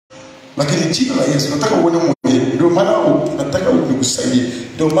Lakini jina la Yesu nataka uone mwenyewe. Ndio maana nataka unikusaidie.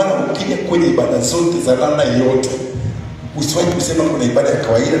 Ndio maana ukija kwenye ibada zote za namna yote, usiwahi kusema kuna ibada ya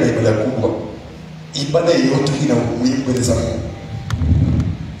kawaida na ibada kubwa. Ibada yote ina umuhimu mbele za Mungu.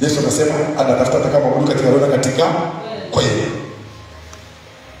 Yesu anasema anatafuta atakayemwabudu katika roho na katika kweli.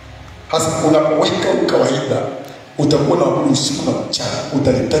 Hasa unapoweka kawaida, utakuwa na waabudu usiku na mchana,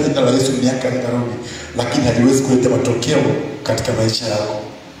 utalitaja jina la Yesu miaka na rudi, lakini haliwezi kuleta matokeo katika maisha yako.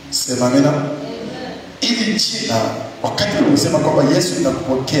 Sema amina. Ili jina, wakati unasema kwamba Yesu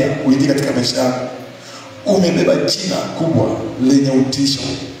anakupokea uingie katika maisha yako, umebeba jina kubwa lenye utisho.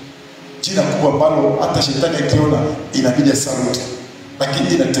 Jina kubwa ambalo hata shetani akiona inabidi saluti.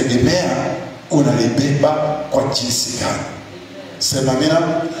 Lakini inategemea unalibeba kwa jinsi gani. Sema amina.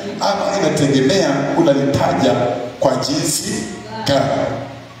 Ama inategemea unalitaja kwa jinsi gani.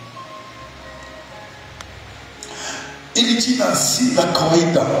 Ili jina si la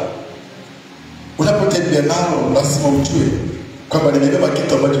kawaida. Unapotembea nalo lazima ujue kwamba nimebeba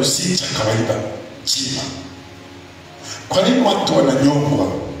kitu ambacho si cha kawaida. Jina. Kwa nini watu wananyongwa?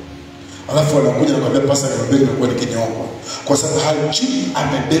 Alafu wanakuja na kuambia pasa niambie kwa nikinyongwa? Kwa sababu hajui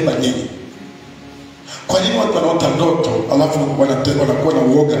amebeba nini. Kwa nini watu wanaota ndoto alafu wanakuwa na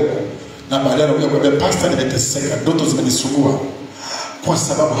uoga na baadaye wanakuja kuambia pasta nimeteseka, ndoto zimenisumbua? Kwa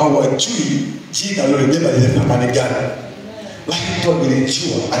sababu hawajui jina lililobeba lina thamani gani. Lakini mtu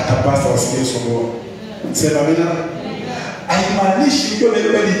angelijua atapasa wasingesumbua. Sema amina. Haimaanishi ukiwa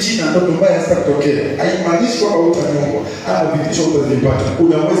umebeba jina ndoto mbaya zitakutokea. Haimaanishi kwamba utanyongwa ama vitisho utazipata.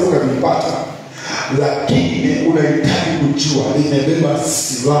 Unaweza ukavipata, lakini unahitaji kujua nimebeba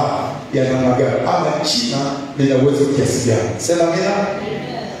silaha ya namna gani, ama jina lina uwezo kiasi gani. Sema amina.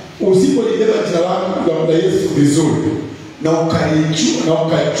 Usipolibeba jina lako la Yesu vizuri na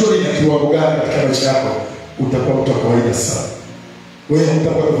ukajua lina kiwango gani katika maisha yako, utakuwa mtu wa kawaida sana. Wewe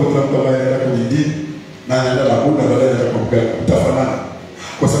utakuwa mtu ambaye anaenda kwenye dini na anaenda na Mungu badala ya kumgana, utafanana.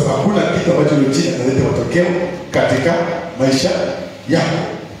 Kwa sababu hakuna kitu ambacho jina kinaleta matokeo katika maisha yako.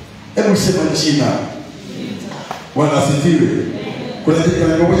 Hebu sema jina. Wanasifiwe. Kuna kitu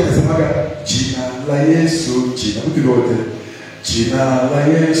kimoja nasemaga jina la Yesu, jina mtu wote. Jina la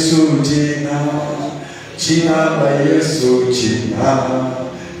Yesu, jina. Jina la Yesu, jina.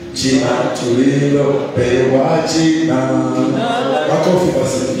 Jina tulilopewa jina. Makofi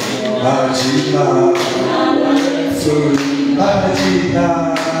basi. Jina. Jina.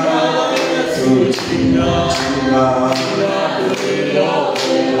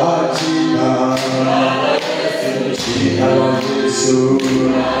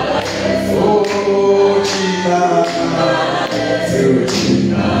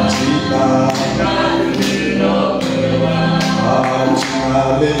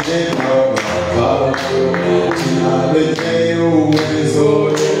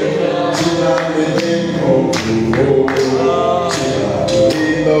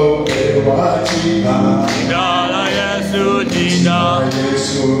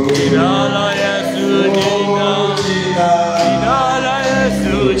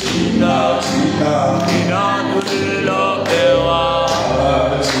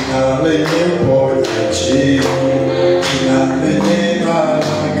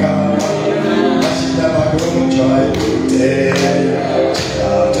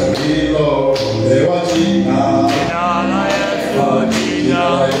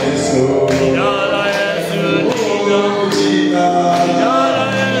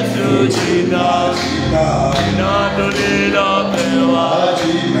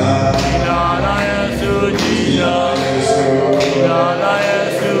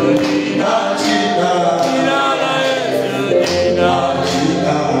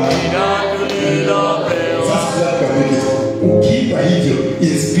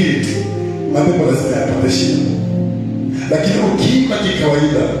 Lakini ukiimba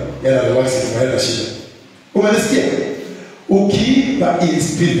kikawaida yana hayana shida. Umenisikia? Ukiimba in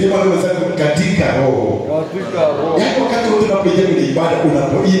spirit, kama unasema katika roho. Katika roho. Yaani wakati wote unapoingia kwenye ibada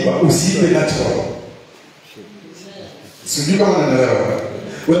unapoimba usiimbe natural. Sijui kama unaelewa.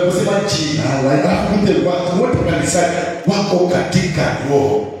 Unaposema jina la watu wote kanisani wako katika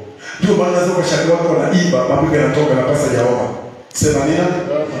roho. Ndio maana unaweza kushangaa watu wanaimba mapigo yanatoka na pasa jaoma. Sema nini?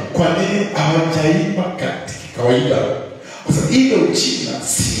 Kwa nini hawajaimba katika kawaida? Kwa sababu hilo jina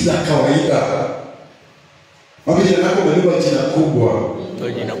si la kawaida. Mama jina lako umebeba jina kubwa.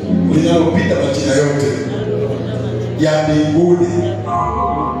 Jina kubwa. Linalopita majina yote. Ya mbinguni.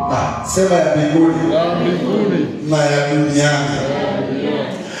 Sema ya mbinguni. Ya mbinguni. Na ya duniani.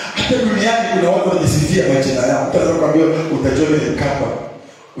 Hata duniani kuna watu wanajisifia majina yao. Utaweza kuambia utajua mimi Mkapa,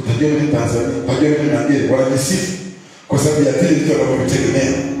 utajua mimi Tanzania, utajua mimi Nigeria, wanajisifu kwa sababu ya vile vitu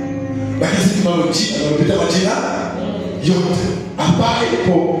wanavyotegemea. tunalo jina linalopita majina yote,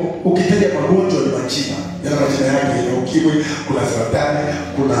 ambapo ukitaja magonjwa ni majina, yana majina yake. Yana ukimwi, kuna saratani,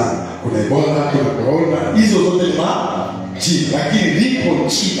 kuna Ebola, kuna corona, hizo zote ni majina. Lakini lipo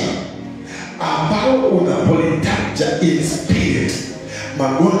jina ambao unapolitaja in spirit,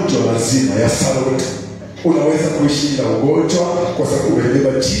 magonjwa lazima ya salute. Unaweza kuishi na ugonjwa kwa sababu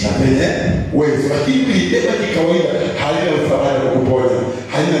umebeba jina lenye uwezo. Lakini ukibeba ni kawaida, halina uthamani wa kuponya,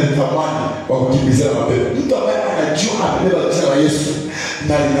 halina uthamani wa kukimbizana mapepo. Mtu ambaye anajua amebeba jina la Yesu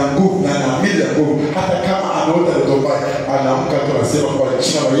na lina nguvu na anaamini na nguvu, hata kama anaota ndoto mbaya, anaamka tu anasema kwa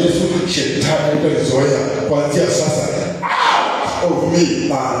jina la Yesu, shetani utanizoea kuanzia sasa, out of me,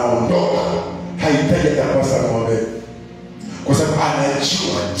 na anaondoka. Haitaji atapasa ng'ombe, kwa sababu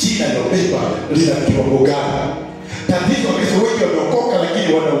anajua jina lilobeba lina kiwango gani. Tatizo Wakristo wengi wameokoka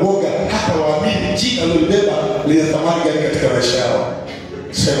lakini wanauoga hata waamini jina lilobeba lina thamani gani katika maisha yao.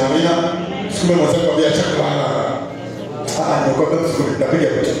 Sema amina. Siku moja mwanzo kwa acha kulala. Ndio siku nitapiga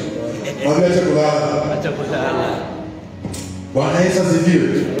kitu. Mwambie acha kulala. Acha kulala. Bwana Yesu asifiwe.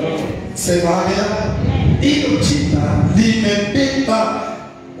 Sema amina. Hilo jina limebeba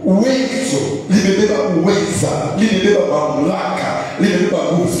uwezo, limebeba uweza, limebeba mamlaka, limebeba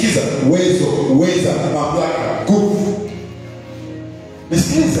nguvu. Sikiza, uwezo, uweza, mamlaka, nguvu.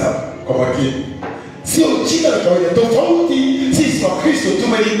 Nisikiliza kwa makini. Sio jina la kawaida. Tofauti sisi wa Kristo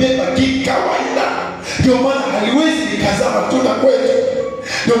tumelibeba kikawaida. Ndio maana haliwezi likazaa matunda kwetu.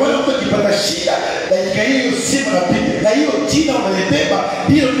 Ndio maana mtu akipata shida, dakika hiyo simu napiga, na hiyo jina unalibeba,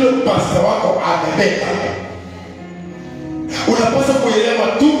 hiyo ndio pasta wako amebeba. Unapaswa kuelewa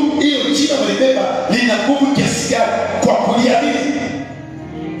tu hiyo jina unalibeba lina nguvu kiasi gani kwa kuliamini.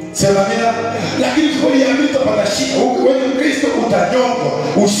 Sema amina. Lakini kwa kuliamini utapata shida. Wewe Mkristo utanyongwa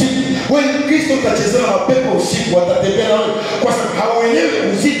usiku. Wewe Mkristo utachezea mapepo usiku, watatembea na wewe kwa sababu hauelewi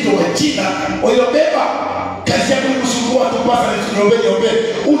uzito wa jina ulilobeba. Kazi yako ni kusumbua tu, pasa niombe.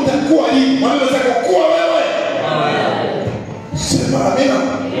 Utakuwa lini? Mwambie zako kuwa wewe. Sema amina.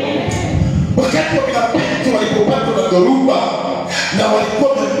 Wakati wa kina Petro walipopatwa na dhoruba na walikuwa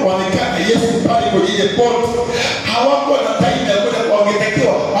wamekaa na Yesu pale kwenye ile boti, hawakuwa na time ya kwenda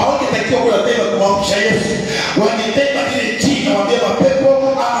hawangetakiwa kwenda tena kumwamsha Yesu. Wangebeba ile jina, waambie mapepo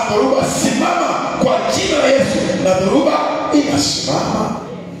ama dhoruba, simama kwa jina la Yesu, na dhoruba inasimama.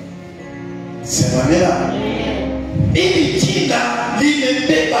 Sema amina. Ili jina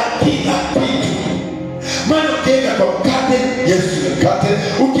limebeba kila kitu. Maana ukienda kwa mkate, Yesu ni mkate.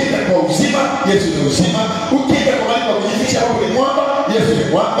 Ukienda kwa uzima, Yesu ni uzima. Ukienda kwa mahali pa kujificha hapo ni mwamba, Yesu ni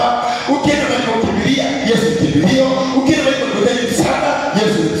mwamba. Ukienda mahali pa kukimbilia, Yesu ni kimbilio. Ukienda mahali pa kutafuta msaada,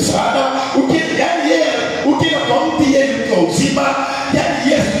 Yesu ni msaada. Ukienda kwa mti, yeye ni mtu wa uzima. Yaani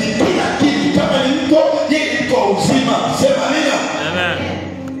Yesu ni kila kitu. Kama ni mtu, yeye ni mtu wa uzima. Sema amina. Amen.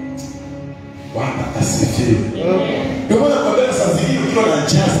 Bwana asifiwe. Ndio maana kwa mbele saa zingine ukiwa na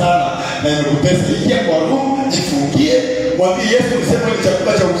njaa sana na imekutesa, ingia kwa room, jifungie, mwambie Yesu, nisema ni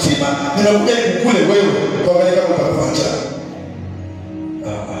chakula cha uzima, ninakuja nikukule wewe, tuangalie kama utakuacha.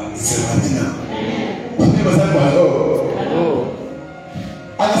 Sema amina. Mwambie mazako halo.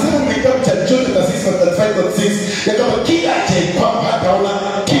 Anasema kwenye kitabu cha John 35:6 ya kama kila ajayekwamba hataona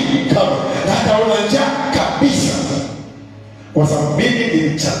kitu kama na hataona njaa kabisa, kwa sababu mimi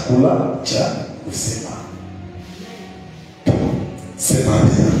ni chakula cha uzima. Sema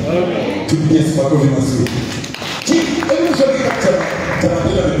amina. Tupigie makofi mazuri. Hebu tuone kitabu cha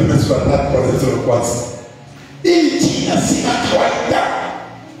Matendo ya Mitume sura 3 kuanzia ya kwanza. Hii jina si la kawaida.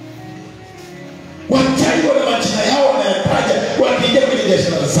 Wachawi wana majina yao wanayataja wakiingia kwenye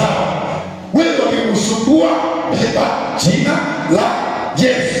biashara zao. Wewe wakikusumbua, beba jina la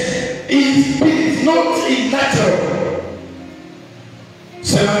Yesu. It is not in natural.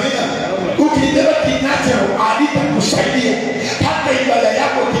 Sema amina. Ukibeba kinacho alitakusaidia. Hata ibada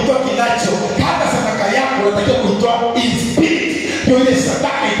yako ukitoa kinacho, hata sadaka yako unatakiwa kuitoa in spirit. Ndio ile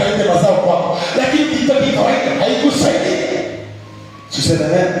sadaka italeta mazao kwako. Lakini ukitoa kawaida haikusaidii. Tuseme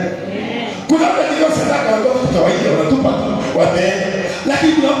nini? Kuna watu wanatoa sadaka wanatoa kawaida wanatupa tu wameenda.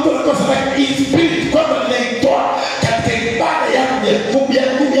 Lakini kuna mtu anatoa sadaka in spirit, kwamba ninaitoa katika ibada yangu ya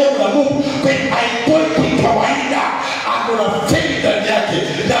Mungu na Mungu. Kwa hiyo haitoi kawaida. Akona faith ndani yake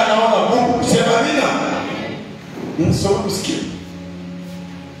na anaona Mungu. Sema amina. Msoma kusikia.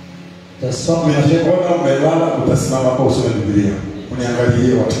 Tasoma unajiona umelala, utasimama hapo usome Biblia.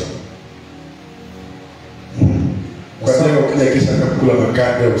 Uniangalie watu. Kwa sababu ukija kisha kukula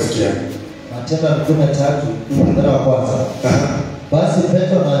makande usikia. Matendo ya Mitume 3 mstari wa kwanza. Basi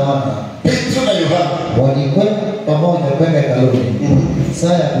Petro na Yohana walikwenda pamoja kwenda hekaluni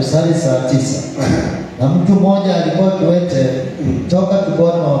saa ya kusali saa 9. Na mtu mmoja alikuwa kiwete toka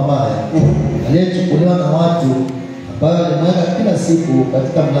tumboni mwa mamaye, aliyechukuliwa na watu, ambayo alimweka kila siku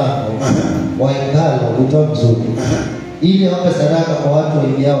katika mlango wa hekalu kutoa mzuri, ili awape sadaka kwa watu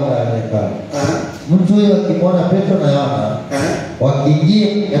waingiao ndani ya hekalu. Mtu huyo akimwona Petro na Yohana wakiingia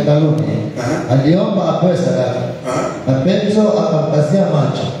hekaluni, aliomba apewe sadaka. Na Petro akamkazia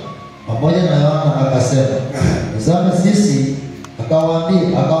macho pamoja na Yohana akasema, "Tazama sisi."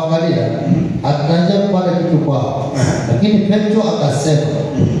 Akaangalia akanja kupata kitu kwao. Lakini Petro akasema,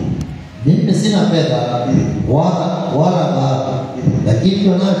 "Mimi sina fedha wala dhahabu, lakini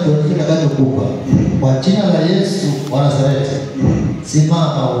tunacho nitakachokupa. Kwa jina la Yesu wa Nazareti,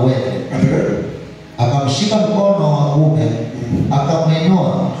 simama uende." Akamshika mkono wa kuume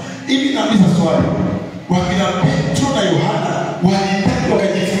akamwinua. Hivi nauliza swali, wakina Petro na Yohana walitakiwa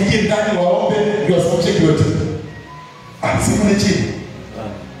wakajifungie ndani waombe ndio wasababishe kiyote? Asimule chini.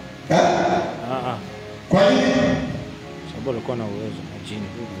 Kwa nini? Sababu alikuwa na uwezo na jini.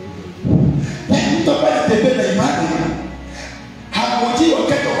 Lakini mtu ambaye anatembea na imani hakujui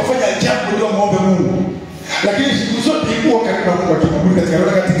wakati wa kufanya jambo ndio muombe Mungu. Lakini siku zote ikuwa karibu na Mungu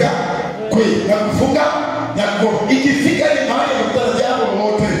akimwomba katika kweli na kufunga na kuomba. Ikifika ile mahali ya kutana jambo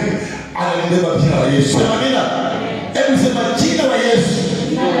lolote, analibeba jina la Yesu. Sema amina. Hebu sema jina la Yesu.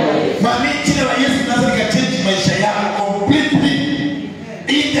 Mami, jina la Yesu linaweza likachange maisha yako completely.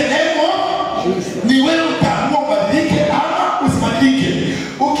 In the name of ni wewe utaamua ubadilike ama usibadilike.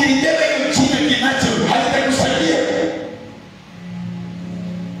 Ukiingia hiyo jina kinacho halitakusaidia.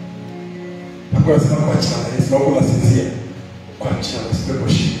 Nakuwa sema kwa jina la Yesu, na unasinzia kwa jina la Yesu kwa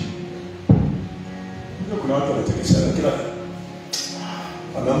shida. Ndio kuna watu wanatekesha kila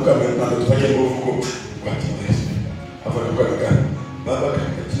anaamka amepanda tupake nguvu kwa jina la Yesu. Hapo anakuwa anakaa Baba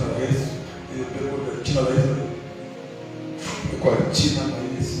katika jina la Yesu, ile pepo kwa jina la Yesu. Kwa jina la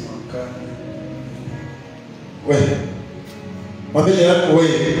Yesu makani. Wewe mabele yako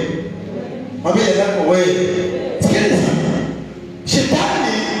wewe. Mabele yako wewe. Sikiliza.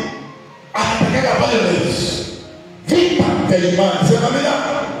 Shetani anataka pale na Yesu. Vita vya imani. Sema amina.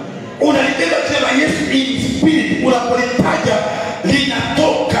 Unalibeba jina la Yesu in spirit, unapolitaja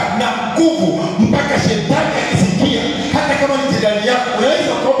linatoka na nguvu mpaka shetani akisikia. Hata kama ni jirani yako,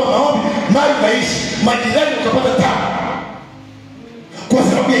 unaweza kuomba maombi mali maishi, majirani ukapata tabu. Kwa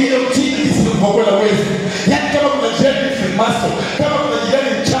sababu ya hilo jina lisilokuwa na uwezo. Yaani kama kuna jirani frimaso, kama kuna jirani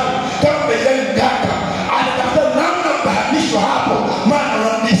mchawi, kama kuna jirani mganga, anatafuta namna kuhamishwa hapo, maana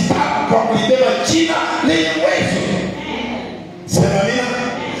unamdistabu kwa kulibeba jina lenye uwezo. Sema amina.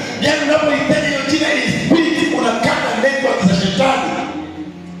 Yaani unapohitaji hiyo jina ili spiriti unakata network za shetani.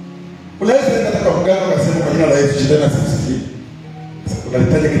 Unaweza enda kwa mganga ukasema kwa jina la Yesu shetani asisikii.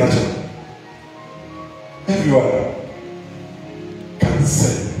 Unahitaji kinacho. Everyone can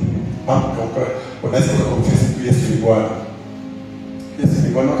say, unaweza kukonfesi tu Yesu ni Bwana. Yesu ni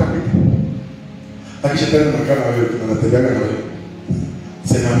Bwana kabisa. Lakini shetani anakaa na wewe, anatembea na wewe.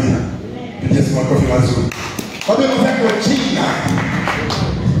 Sema amina. Pigia simu makofi mazuri. Kwa hiyo mtaki wa jina.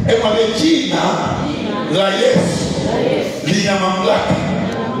 Jina la Yesu lina mamlaka,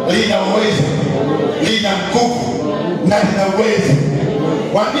 lina uwezo, lina nguvu na lina uwezo.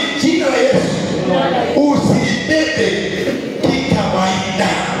 Waambie jina la Yesu usibebe kikawaida.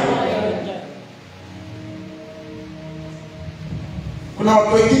 Kuna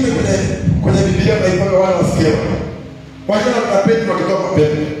watu wengine kwenye Biblia wanaipanga wale wasikia. Wajana kuna Petro wakitoka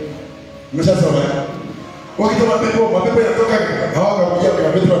mapepo. Umeshasoma? Wakitoka mapepo yanatoka hawakuja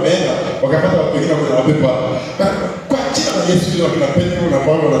kwa Petro wameenda wakapata watu wengine kwa mapepo. Kwa jina la Yesu ndio kina Petro na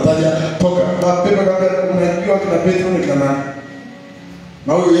Paulo wanataja toka mapepo kama unajua kina Petro ni kina nani.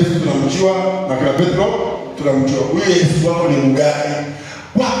 Na huyo Yesu tunamjua na kina Petro tunamjua. Huyo Yesu wao ni mgani?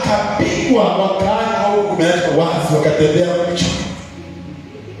 Wakapigwa wakaana au kumeacha wazi wakatembea kuchoka.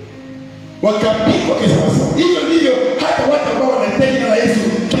 Wakapigwa kisasa. Hivyo ndivyo hata watu ambao wanahitaji jina la Yesu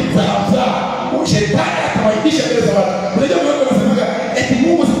kizaza. Shetani atawaibisha mbele za watu. Unajua watu wanasema eti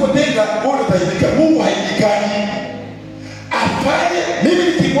Mungu sipotenda bora utaibika. Mungu haibikani. Afanye mimi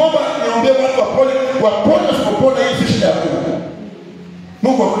nikimwomba niombe watu wapone usipopona hii shida ya Mungu.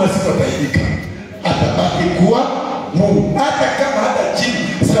 Mungu hakuna siku ataibika. Atabaki kuwa Mungu. Hata kama hata chini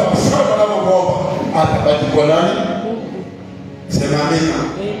sawa sawa wanaomwomba atabaki kuwa nani? Sema amina.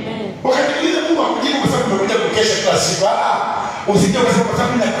 Wakati mwingine Mungu akujibu kwa sababu umekuja kukesha kila siku. Usije ukasema kwa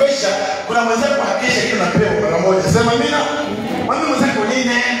sababu ninakesha, kuna mwenzako hakesha kile unapewa mara moja. Sema amina. Mwambie mwenzako ni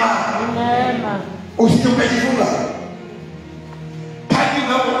neema. Neema. Usije ukajivuna. Hadi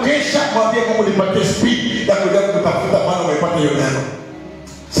unapokesha mwambie Mungu nipatie speed ya kuja kutafuta maana umepata hiyo neema.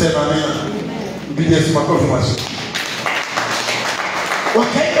 Sema amina. Mpigie Yesu makofi mazuri.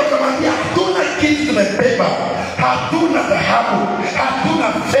 Wakaenda kumwambia hatuna kitu tumebeba. Hatuna dhahabu, hatuna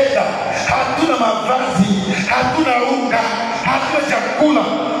fedha, hatuna mavazi, hatuna unga, hatuna chakula,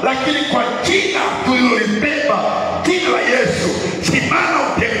 lakini kwa jina tulilolibeba, jina la Yesu, simama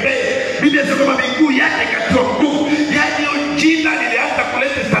utembee. Biblia inasema kwamba miguu yake ikatiwa nguvu. Yaani jina lilianza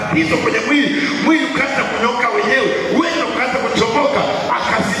kuleta tatizo kwenye mwili ukaanza kunyoka wenyewe, wewe ukaanza kuchomoka,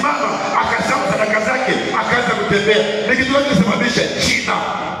 akasimama, akasema sadaka zake, akaanza kutembea. Ni kitu gani kinasababisha? Jina.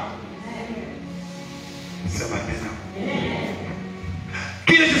 Sema tena.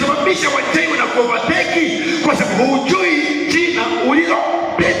 Kile kinasababisha wachawi na kuovateki kwa sababu hujui jina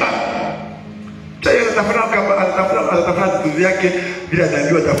ulilobeba. Chayo anatafuta vitu vyake bila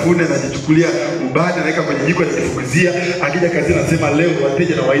anaambiwa tafune, na jichukulia ubani, anaweka kwenye jiko, anajifukuzia. Akija kazini anasema leo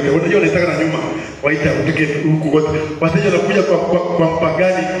wateja na waita. Unajua anataka na nyuma waita kutoke huku wote. Wateja wanakuja kwa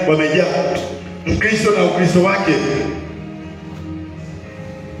mpagani, wamejaa Mkristo na Ukristo wake.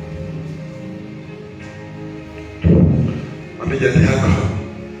 Mwambie jirani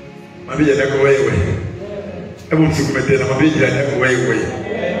yako wewe. Hebu msukume tena, mwambie jirani yako wewe.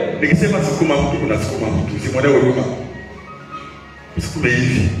 Nikisema sukuma mtu, unasukuma mtu, usimwone huruma. Msukume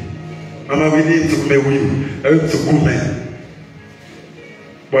hivi. Mama Wili, msukume huyu, na wewe msukume.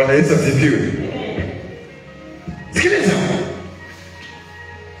 Bwana Yesu asifiwe. Sikiliza.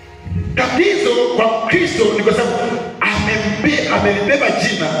 Tatizo kwa Kristo ni kwa sababu amelibeba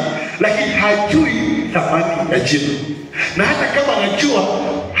jina, lakini hajui thamani ya jina. Na hata kama anajua,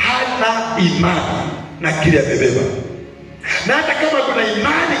 hana imani na kile amebeba. Na hata kama kuna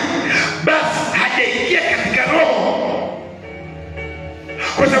imani, basi hajaingia katika roho.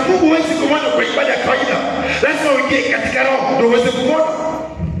 Kwa sababu Mungu huwezi kumwona kwa ibada ya kawaida, lazima uingie katika roho ndio uweze kumwona.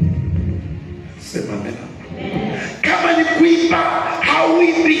 Sema neno. Kama ni kuimba,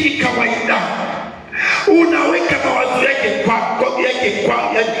 hauimbi kawaida. Unaweka mawazo yake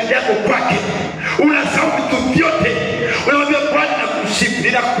yako kwake. Unasahau vitu vyote. Unamwambia Bwana nakusifu,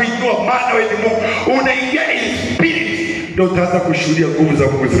 ninakuinua maana wewe ni Mungu. Unaingia in spirit, ndio utaanza kushuhudia nguvu za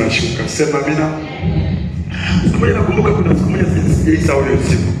Mungu zinashuka. Sema amina. Siku nakumbuka kuna siku moja sijaisahau ile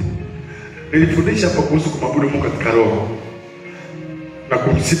siku. Nilifundisha hapa kuhusu kumwabudu Mungu katika roho na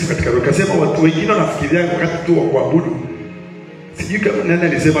kumsifu katika roho. Kasema watu wengine wanafikiria wakati tu wa kuabudu. Sijui kama nani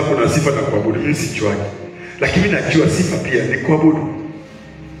alisema kuna sifa na kuabudu, mimi sijui. Lakini mimi najua sifa pia ni kuabudu.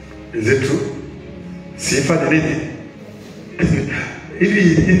 Is it true? Sifa ni nini?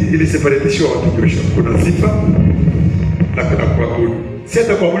 Ili separatishwa watu Joshua. Kuna sifa na kuna kuabudu. Si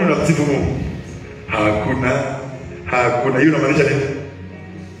hata kuabudu na kusifu Mungu. Hakuna. Hiyo inamaanisha nini?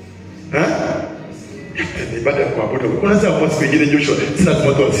 Ni ibada ya kuabudu. Unaweza kuwa siku nyingine Joshua, sina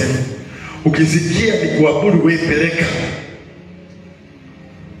watu wasifu. Ukisikia ni kuabudu, wewe peleka.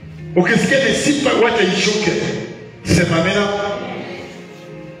 Ukisikia ni sifa, wacha ishuke. Sema amina.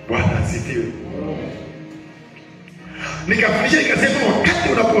 Bwana asifiwe. Nikafundisha nikasema wakati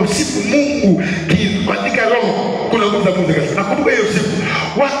unaposifu Mungu katika roho, kuna nguvu za Mungu katika. Nakumbuka hiyo siku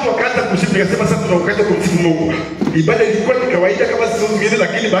watu wakaanza kusifu, nikasema sasa tunawakati kumsifu Mungu. Ibada ilikuwa ni kawaida kama siku nyingine,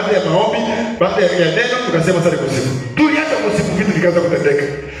 lakini baada ya maombi, baada ya neno, tukasema sasa kusifu. Tulianza kusifu, vitu vikaanza kutendeka.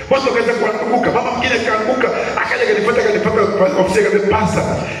 Watu wakaanza kuanguka, mama mwingine akaanguka, akaja kanipata ofisi kabisa.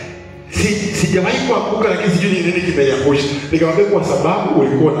 Sijawahi kuanguka, lakini sijui nini kimeniangusha. Nikamwambia kwa sababu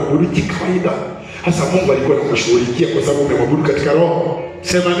ulikuwa unaabudu kawaida. Hasa Mungu alikuwa anakushughulikia kwa sababu umemwabudu katika roho.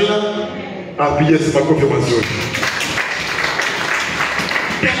 Sema amina. Apige makofi mazuri.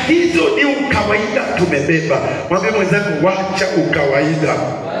 Tatizo ni ukawaida tumebeba. Mwambie mwenzako wacha ukawaida.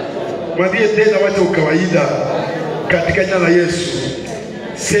 Mwambie tena wacha ukawaida katika jina la Yesu.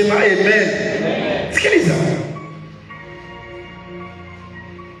 Sema amen. Sikiliza.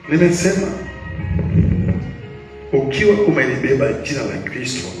 Nimesema ukiwa umelibeba jina la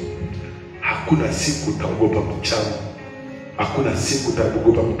Kristo, hakuna siku utaogopa mchawi, hakuna siku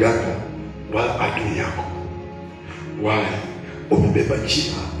utaogopa mganga wala adui yako. Why? Umebeba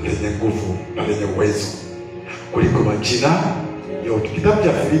jina lenye nguvu na lenye uwezo kuliko majina yote. Kitabu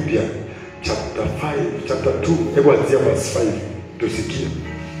cha Filipi chapter 2, hebu anzia verse 5 tusikie.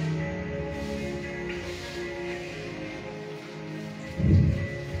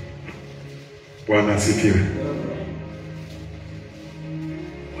 Bwana asifiwe.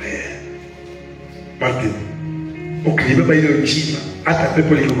 Martin, ukibeba ile jina, hata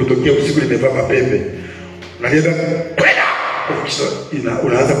pepo likikutokea usiku limevaa mapembe, unalienda kwenda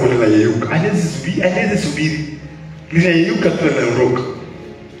unaanza kuona yeyuka. Anaweza subiri. Linayeyuka tu linaondoka.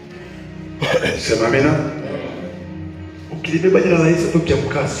 Sema amina. Ukibeba jina la Yesu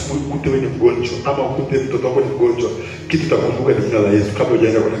ukiamka asubuhi ukute wewe ni mgonjwa ama ukute mtoto wako ni mgonjwa, kitu utakumbuka ni jina la Yesu kabla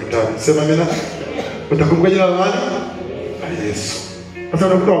hujaenda kwa daktari. Sema amina. Utakumbuka jina la nani? La Yesu. Sasa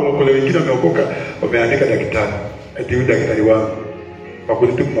unakuta wale wengine wameokoka wameandika daktari. Eti huyu daktari wangu. kwa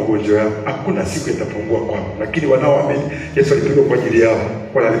kutibu magonjwa yao. Hakuna siku itapungua kwao. Lakini wanaoamini Yesu alipigwa kwa ajili yao,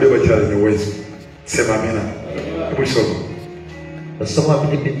 wanalibeba jina lenye uwezo. Sema amina. Hebu soma. Nasoma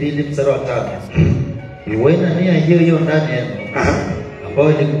Filipi 2:5. Iweni nia hiyo hiyo ndani yenu,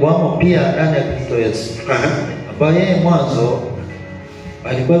 ambayo ilikuwamo pia ndani ya Kristo Yesu, ambaye yeye mwanzo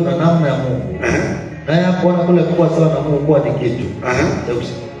alikuwa na namna ya Mungu, naye hakuona kule kuwa sawa na Mungu kuwa ni kitu cha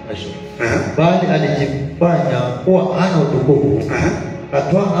kushindwa, bali alijifanya kuwa hana utukufu,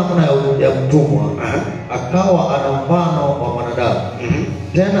 akatoa namna ya mtumwa, akawa ana mfano wa mwanadamu.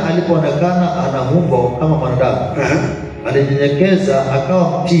 Tena alipoonekana ana umbo kama mwanadamu, alijinyenyekeza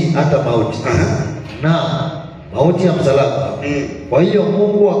akawa mtii hata mauti, na mauti ya msalaba. Kwa hiyo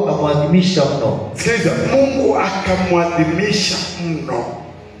Mungu akamwadhimisha mno. Sikiliza, Mungu akamwadhimisha mno,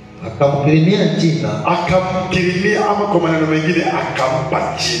 akamkirimia jina. Akamkirimia, ama kwa maneno mengine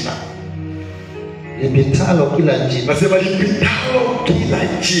akampa jina lipitalo kila jina. Nasema lipitalo kila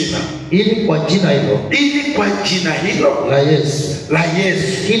jina. Ili kwa jina hilo, la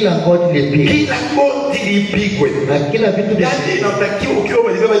Yesu, kila goti lipigwe, na kila vitu yani inatakiwa ukiwa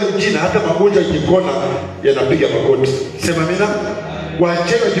umebeba ile jina, hata magonjwa yakikona yanapiga magoti. Sema amina.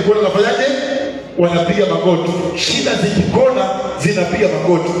 Wachawi wakikona wanafanyaje? Wanapiga magoti. Shida zikikona zinapiga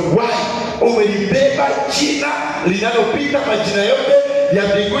magoti. Why? Umelibeba jina linalopita majina yote ya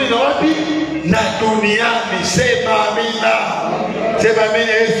mbinguni na wapi? Na duniani. Sema amina. Sema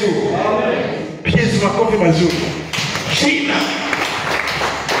amina. Yesu. Piga Yesu makofi mazuri. Jina.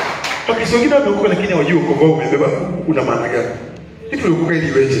 Wakati wengine wameokoka lakini hawajui wokovu wao umebeba una maana gani. Hivi uliokoka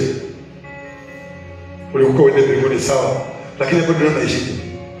ili weje? Uliokoka uende mbinguni sawa, lakini hapo ndio unaishi.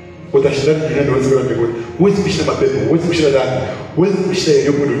 Utashindana jina ndio uweze kwenda mbinguni. Huwezi kushinda mapepo, huwezi kushinda dhambi, huwezi kushinda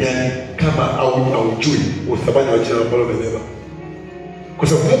yaliyopo duniani kama haujui uthamani wa jina ambalo umebeba. Kwa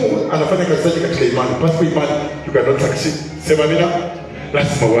sababu Mungu anafanya kazi yake katika imani. Pasipo imani you cannot succeed. Sema amina.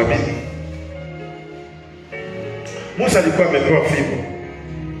 Lazima uamini. Musa alikuwa amepewa fimbo.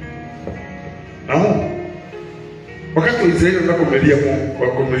 Wakati Israeli wanakomelia Mungu,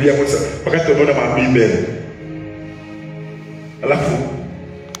 wakomelia Musa, wakati wanaona maadui mbele. Alafu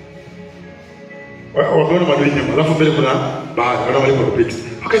wanaona maadui nyuma, alafu mbele kuna bahari, wanaona walipo kupita.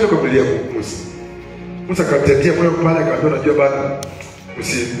 Wakaanza kumelia Musa. Musa akatetea moyo pale, akaambia unajua bana,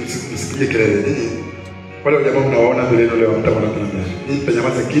 msipige kelele nyinyi. Wale jamaa mnawaona mbele leo mtaona tena mbele. Nyinyi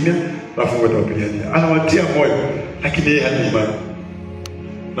mtanyamaza kimya, alafu ngoja wapigania. Anawatia moyo, lakini yeye hana imani.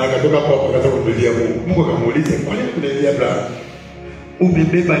 Na akatoka hapo akaanza kumlilia Mungu. Mungu akamuuliza, "Kwa nini unalilia Abraham?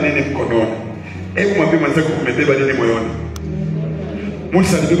 Umebeba nini mkononi?" Hebu mwambie mwenzako umebeba nini moyoni?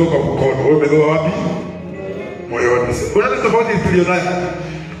 Musa alibeba kwa mkono, wewe umebeba wapi? Moyoni. Unaona tofauti tulionayo?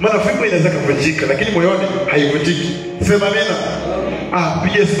 Maana fimbo inaweza kuvunjika lakini moyoni haivunjiki. Sema amina.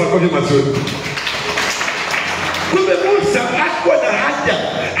 Piga Yesu makofi mazuri. Kumbe Musa hakuwa na haja,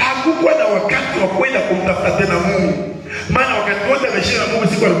 hakuwa na wakati wa kwenda kumtafuta tena Mungu. Maana wakati wote ameshinda Mungu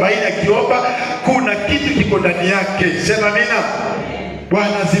siku 40 akiomba, kuna kitu kiko ndani yake. Sema amina.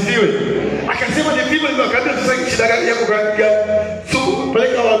 Bwana asifiwe. Akasema ni vipi ndio akaambia sasa shida yako katika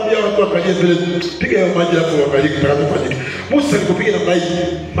peleka waambia watu wakaje mbele, piga hiyo maji hapo wakaje kitakachofanyika. Musa alipopiga na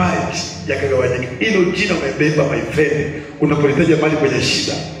maji yakagawanyika. Hilo jina umebeba my friend. Unapolitaja mali kwenye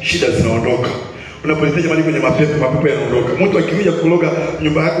shida zinaondoka. Unapolitaja mali kwenye mapepo yanaondoka. Mtu akikuja kuloga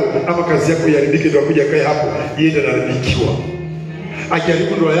nyumba yako ama kazi yako iharibike ndio akuja kae hapo, yeye ndiye anaharibikiwa.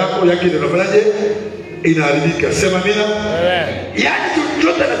 Akiharibu ndoa yako yake ndio anafanyaje? Inaharibika. Sema amina. Yaani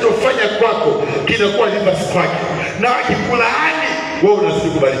chochote anachofanya kwako kinakuwa reverse kwake. Na akikulaani wewe unazidi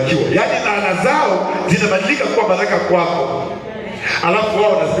kubarikiwa. Yaani laana zao zinabadilika kuwa baraka kwako. Alafu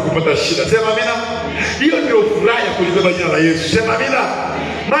wao wanazidi kupata shida. Sema amina. Hiyo ndio furaha ya kulibeba jina la Yesu. Sema amina.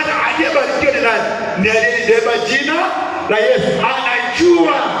 Maana aliyebarikiwa ni nani? Ni aliyebeba jina la Yesu.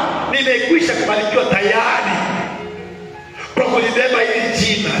 Anajua nimekwisha kubarikiwa tayari kwa kulibeba hili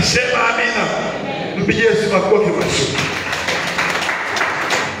jina. Sema amina. Mpigie Yesu makofi mazuri.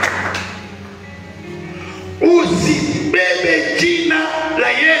 Usibebe jina la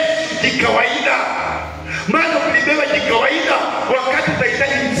Yesu kikawaida. Maana kulibeba kikawaida, wakati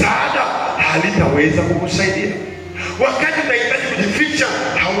utahitaji msaada halitaweza kukusaidia. Wakati utahitaji kujificha,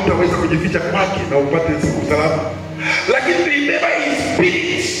 hautaweza kujificha kwake na upate usalama. Lakini kulibeba in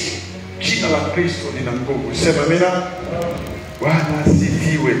spirit, jina la Kristo lina nguvu. Sema amina. Bwana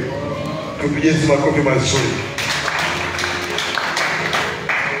asifiwe. Tupigie Yesu makofi mazuri.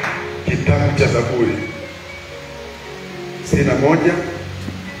 Kitabu cha Zaburi 61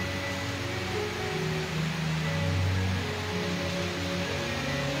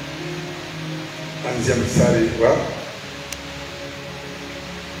 anzia mstari wa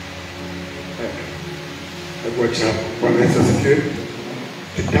Bwana Yesu asifiwe.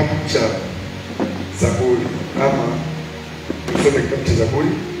 kitabu cha Zaburi, ama tusome kitabu cha Zaburi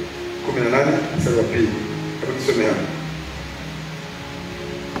 18 mstari wa 2. Hebu tusome hapo.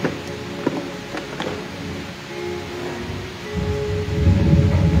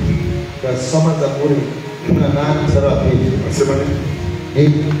 Tasoma Zaburi 18 mstari wa 2. Nasema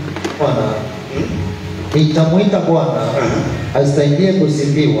nini? Bwana, nitamwita Bwana, astahiliye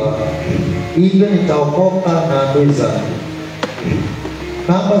kusifiwa, hivyo nitaokoka na adui zangu.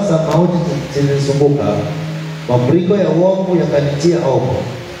 Kamba za mauti zilinizunguka, mafuriko ya uovu yakanitia hofu.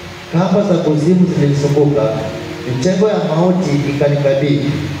 Kamba za kuzimu zilinizunguka, mitego ya mauti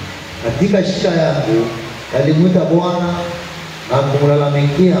ikanikabili. Katika shida yangu nalimwita Bwana na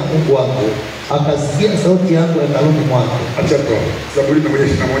kumlalamikia Mungu wangu, akasikia sauti yangu hekaluni mwake. Acha kwa Zaburi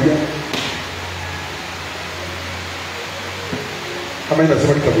 121. Kama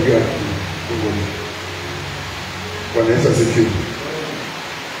inasema kitabu gani? Bwana Yesu asifiwe.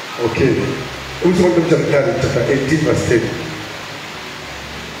 Okay. Hebu soma kitabu cha Mithali chapter 18 verse 10.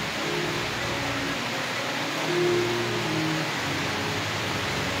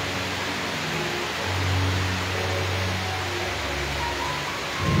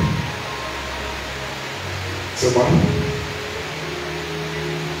 Soma.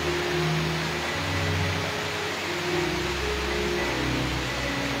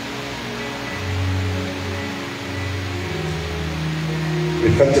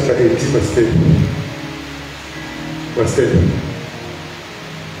 Mithali chapter 18 verse 10. Verse 10.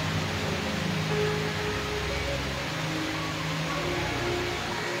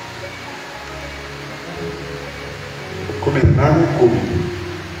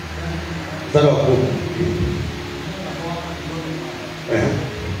 Mstari wa 10.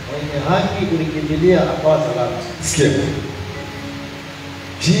 Mwenye haki kulikimbilia akawa salama. Sikia.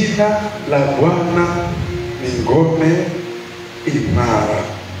 Jina la Bwana ni ngome imara,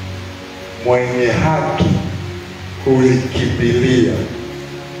 mwenye haki hulikimbilia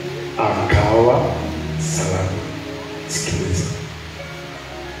akawa salama. Sikiliza,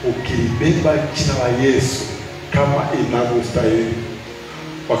 ukibeba jina la Yesu kama inavyostahili,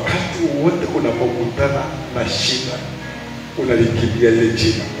 wakati wote unapokutana na shida unalikimbia ile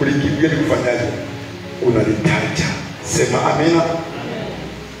jina. Kulikimbia ni kufanyaje? Unalitaja. Sema amina.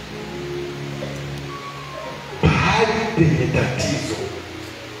 Bahali penye tatizo,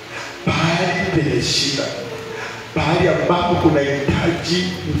 bahali penye shida, bahali ambapo kunahitaji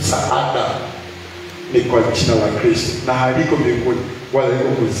msaada, ni kwa jina la Kristo, na haliko mbinguni wala liko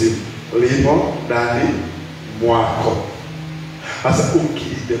kuzimu, limo ndani mwako. Sasa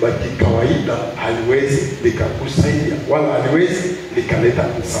ukilibeba kikawaida haliwezi likakusaidia wala haliwezi likaleta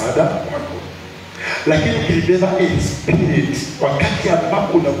msaada kwako. Lakini ukilibeba in spirit, wakati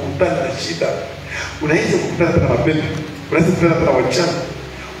ambapo unakutana na shida, unaweza kukutana na mapepo, unaweza kukutana na wachawi,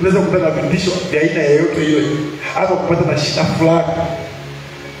 unaweza kukutana na vitisho vya aina yoyote ile, hata kupata na shida fulani,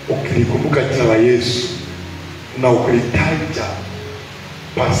 ukilikumbuka jina la Yesu na ukilitaja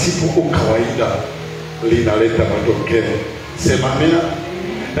pasipo ukawaida, linaleta matokeo. Sema amina.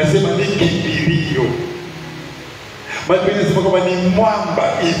 Nasema ni kimbilio. Biblia inasema kwamba ni mwamba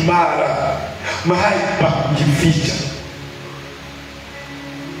imara, mahali pa kujificha.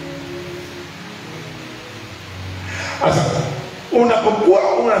 Sasa unapokuwa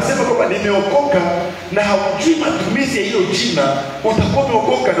unasema kwamba nimeokoka na haujui matumizi ya hilo jina, utakuwa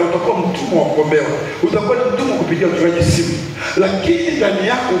umeokoka na utakuwa mtumwa wa kuombewa, utakuwa ni mtumwa kupigia mchungaji simu. Lakini ndani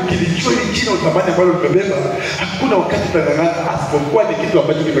yako ukilijua hili jina utamani ambalo umebeba, hakuna wakati utang'ang'ana asipokuwa ni kitu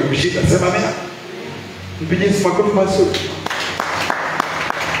ambacho kimekushinda. Sema amina. Mpigie Yesu makofi mazuri.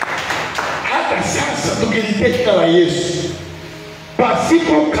 Hata sasa tukilitaja jina la Yesu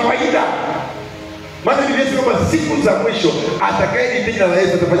pasipo kawaida, maana Biblia inasema kwamba siku za mwisho atakayelitaja jina la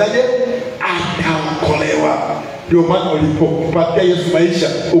Yesu atafanyaje? Ataokolewa. Ndio maana ulipopatia Yesu maisha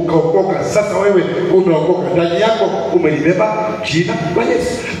ukaokoka, sasa wewe umeokoka, ndani yako umelibeba jina la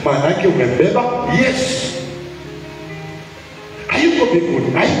Yesu. Maana yake umembeba Yesu. Hayuko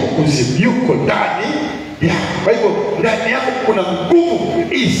mbinguni, hayuko kuzimu, yuko ndani yako. Kwa hivyo ndani yako kuna nguvu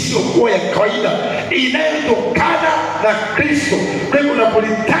isiyokuwa ya kawaida inayotokana na Kristo. Kwa hivyo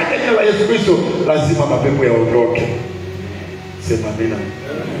unapolitaja jina la Yesu Kristo, lazima mapepo yaondoke. Sema amina.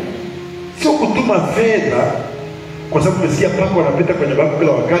 Sio kutuma fedha kwa sababu umesikia paka wanapita kwenye babu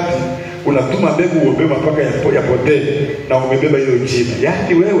kila wakati, unatuma mbegu uombe mapaka yapotee na umebeba hilo jina.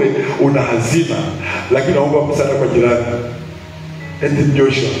 Yaani wewe una hazina lakini unaomba msaada kwa jirani. Eti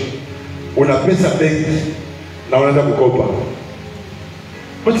Joshua, una pesa benki na unaenda kukopa.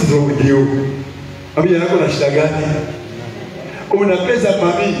 What is wrong with you? Mami yako na shida gani? Una pesa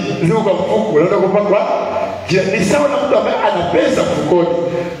mami, ziko kwa mfuko, unaenda kukopa kwa Ni sawa na mtu ambaye ana pesa mfukoni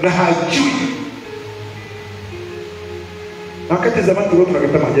na hajui. Wakati zamani tulikuwa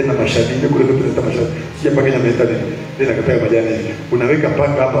tunakata majani na mashani, ndio kule tunakata mashani. Sija paka nyama meta ndio nakata majani hivi. Unaweka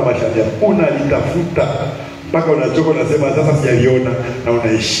paka hapa mashani, unalitafuta mpaka unachoka, unasema sasa sijaliona, na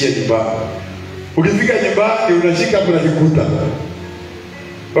unaishia nyumbani. Ukifika nyumbani unashika hapo unajikuta.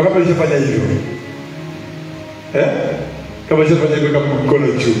 Wakati nilifanya hivyo. Kama nilifanya hivyo kama mkono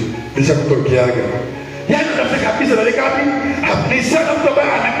juu, nishakutokeaga. Yaani unataka kabisa naleka wapi? Ni sana mtu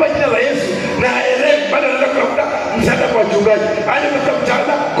ambaye anakuwa jina la Yesu na haelewi, bado anaenda kutafuta msaada kwa wachungaji, anaenda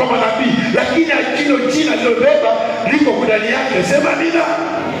msaada kwa manabii, lakini akilo jina lilobeba liko ndani yake. Sema amina.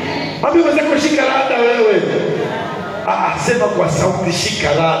 Mwambie mwenzako shika rada wewe. Sema kwa sauti shika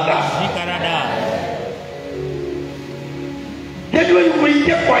rada. Shika rada. Yaani wewe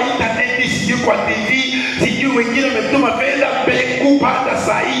unaingia kwa internet, sijui kwa TV, sijui wengine wametuma fedha mbegu panda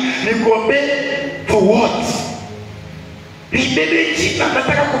sahi, nikombe for what? Nibebe jina,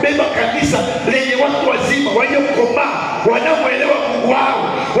 nataka kubeba kanisa lenye watu wazima, waliokomaa, wanaoelewa Mungu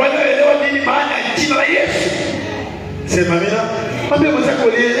wao, wanaoelewa nini maana ya jina la Yesu. Sema amina. Mwambie mwenzako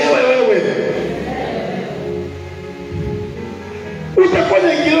ulielewa wewe. Utakuwa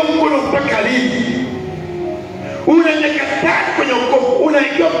na ingilio mkono mpaka lini? Unanyekatana kwenye wokovu,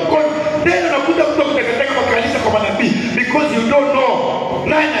 unaingia mkono, tena unakuta mtu kutakataka kwa kanisa kwa manabii, because you don't know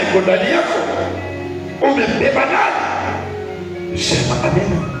nani yuko ndani yako. Umembeba nani? Sema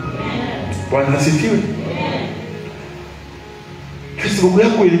amina. Bwana asifiwe. Facebook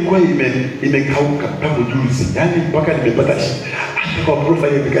yako ilikuwa imekauka tangu juzi. Yaani mpaka nimepata shida. Hata kwa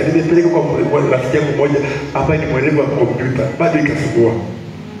profile nimepeleka kwa rafiki yangu mmoja ambaye ni mwalimu wa kompyuta, bado ikafungua.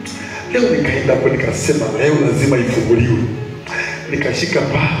 Leo nikaenda hapo nikasema leo lazima ifunguliwe. Nikashika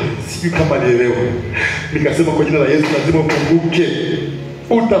pale, sijui kama nielewa. Nikasema kwa jina la Yesu lazima ufunguke.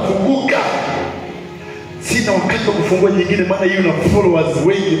 Utafunguka. Sina wakati wa kufungua nyingine, maana hiyo na followers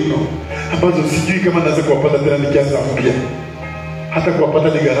wengi mno ambazo sijui kama naweza kuwapata tena nikianza mpya. Hata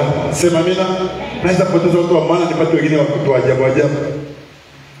kuwapata ni gharama. Sema amina. Naweza kupoteza watu wa maana nipate wengine wa ajabu ajabu.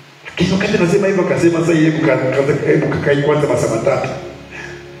 Lakini wakati nasema hivyo akasema sasa yeye kukakai kwanza masaa matatu.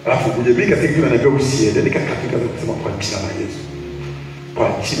 Alafu kuja bika siku ananiambia usiende, nikakatika kusema kwa jina la Yesu. Kwa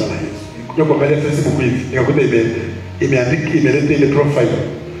jina la Yesu. Kuja kuangalia Facebook hivi, nikakuta imeandika imeleta ile profile.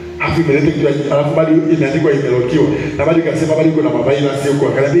 Hapo imeleta kitu, alafu bado imeandikwa imelokiwa. Na bado ikasema bado kuna mavirus huko.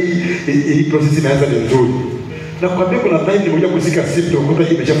 Angalia hii process imeanza ni nzuri. Na kwambia kuna time nimoja kuzika simu tukuta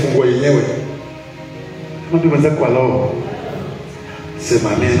imeshafungua yenyewe. Mwambie mwenzako alao.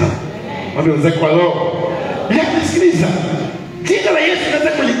 Sema amina. Mwambie mwenzako alao. Sikiliza. Jina la Yesu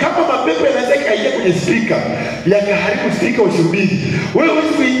linaweza kwenye kama mapepo yanaweza kaingia kwenye speaker, yakaharibu speaker usihubiri. Wewe huwezi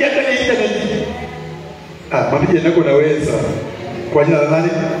kuingia ndani ya internet. Mwambie nako naweza. Kwa jina la nani?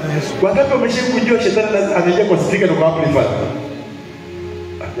 Wangapi wameshakujua shetani anaingia kwa speaker na kwa amplifier?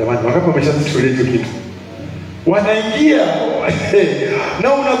 Jamani, wangapi wameshasikia hiyo kitu? Wanaingia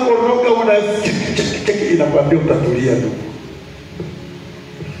na unakoroga inakwambia utatulia tu.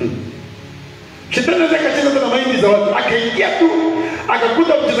 Shetani anaweza kacheza na maindi za watu, akaingia tu,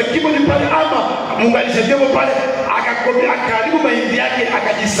 akakuta mcheza keyboard pale ama muunganisha jambo pale, akaharibu maindi yake,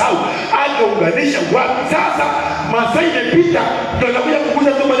 akajisahau, akaunganisha watu. Sasa masaa imepita, ndio anakuja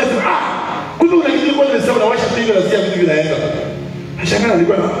kukuza tu baada ya kumbe una kitu kwa nimesema na washa TV na vitu vinaenda. Shangana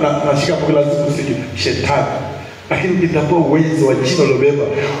alikuwa nashika kwa lazima usiki shetani. Lakini ukitambua uwezo wa jina lobeba,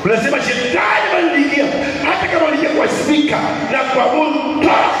 unasema shetani baliingia, hata kama aliingia kwa speaker na kwa Mungu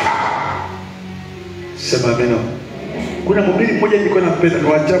toka. Sema amina. Kuna mhubiri mmoja nilikuwa nampenda,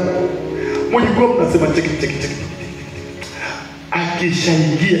 ni ajabu. Mlikuwa mnasema cheki.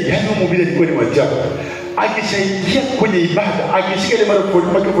 Akishaingia, yaani mhubiri alikuwa ni ajabu. Akishaingia kwenye ibada, akishika ile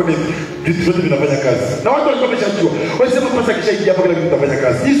microphone, vitu vyote vinafanya kazi. Na watu walikuwa wameshajua. Wanasema pasa akishaingia hapa kila kitu kinafanya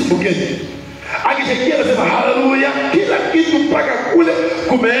kazi. Yesu mgeni. Akishaingia anasema haleluya, kila kitu mpaka kule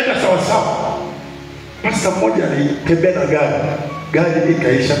kumeenda sawa sawa. Pasta mmoja alitembea na gari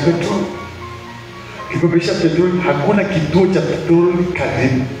ikaisha petroli. Kipopesha petroli, hakuna kituo cha petroli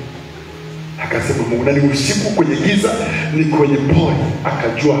karibu. Akasema Mungu, ndani usiku kwenye giza ni kwenye pori.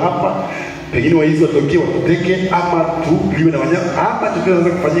 Akajua hapa pengine waizi watokee watuteke ama tuliwe na wanyama ama chochote kinaweza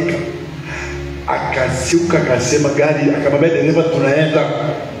kufanyika. Akasiuka akasema gari, akamwambia dereva tunaenda.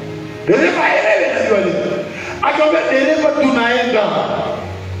 Dereva elewe najua nini. Akamwambia dereva tunaenda.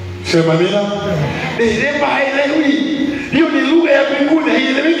 Sema amina. Dereva haelewi. Hiyo ni lugha ya mbinguni,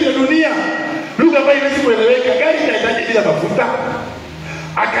 haieleweki na dunia. Lugha ambayo haiwezi kueleweka. Gari inahitaji bila mafuta.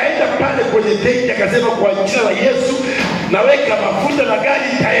 Akaenda pale kwenye tenki akasema kwa jina la Yesu naweka mafuta na gari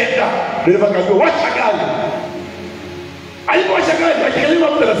itaenda. Dereva akaambia wacha gari. Alipowashangaa akajaribu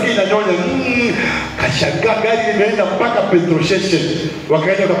mtu anasikia inanyonya. Kashangaa gari limeenda mpaka petrol station.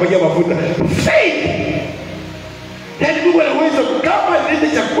 Wakaenda wakapakia mafuta. Yaani Mungu anaweza kama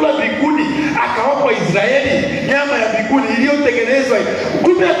nilete chakula mbinguni akawapa Israeli nyama ya mbinguni iliyotengenezwa.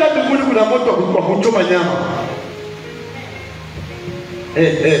 Kumbe hata mbinguni kuna moto wa kuchoma nyama.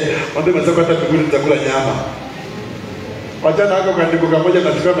 Mwambie mwenzako hata mbinguni tutakula nyama. Wajana wako kaandiko kamoja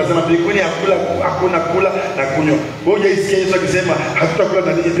tunachukua tunasema mbinguni hakuna kula na kunywa. Wewe hujaisikia Yesu akisema hatutakula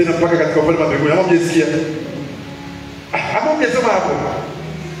na ninyi tena mpaka katika ufalme wa mbinguni. Ama hujaisikia? Ama hujasema hapo?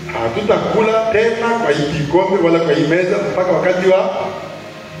 Hatutakula tena kwa hii kikombe wala kwa hii meza mpaka wakati wa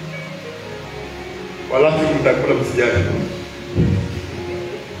wala mtakula msijali.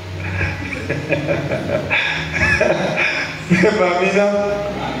 Sema amina.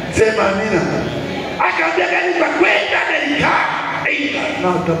 Sema amina. Akaambia gani kwa kwenda na nikaa. Na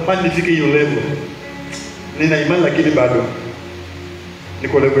utamani nifike hiyo level. Nina imani lakini bado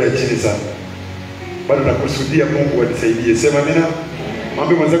niko level ya chini sana. Bado nakusudia Mungu anisaidie. Sema amina.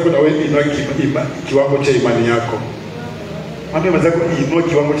 Mwambie mwenzako na wewe inua kiwango cha imani yako. Mwambie mwenzako inua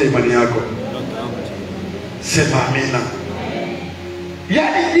kiwango cha imani yako. Sema amina.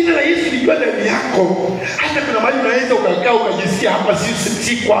 Yaani jina la Yesu likiwa ndani yako, hata kuna mahali unaweza ukakaa ukajisikia hapa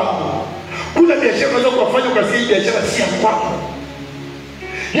si kwangu. Kuna biashara unaweza kufanya ukasikia biashara si kwako.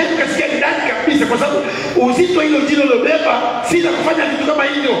 Yaani ukasikia ndani kabisa kwa sababu uzito hilo jina lilobeba sina kufanya vitu kama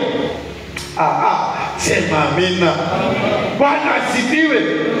hivyo. Sema amina. Bwana asifiwe.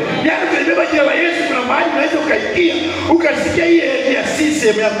 Yaani ukibeba jina la Yesu kuna mahali unaweza ukaingia ukasikia hii ya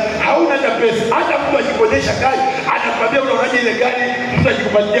system hauna hata pesa. Hata mtu akikuonyesha gari anakwambia unaonaje ile gari, mtu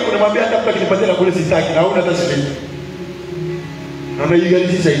akikupatia unamwambia hata mtu akinipatia na kule sitaki na hauna hata shilingi. Naona hii gari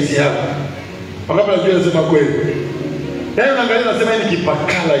si saizi yako. Wakati unajua nasema kweli. Yaani unaangalia unasema hii ni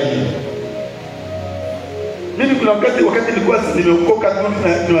kipakala hii. Mimi kuna wakati nilikuwa nimeokoka na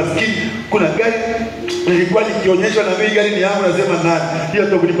maskini, kuna gari nilikuwa nikionyeshwa na mimi gari ni yangu nasema nani hiyo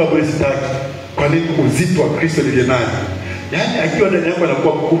ndio kunipa bure sitaki. Kwa nini? Uzito wa Kristo ndiye nani? Yaani akiwa ndani yako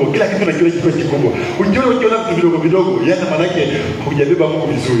anakuwa mkubwa, kila kitu nakiona kitu kikubwa. Ukiona vitu vidogo vidogo, yaani maana yake hujabeba Mungu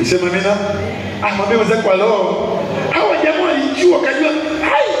vizuri. Sema amina. Mwambie mwenzako kwa roho. Hawa jamaa walijua kajua,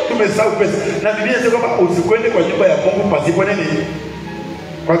 tumesahau pesa. Na Biblia inasema kwamba usikwende kwa nyumba ya Mungu pasipo nini?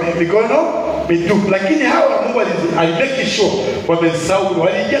 Kwa mikono mitupu. Lakini hawa Mungu alimake sure wamesahau.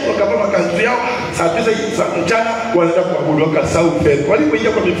 Waliingia kwa kama makazi yao saa 9 mchana wanaenda kuabudu wakasahau fedha.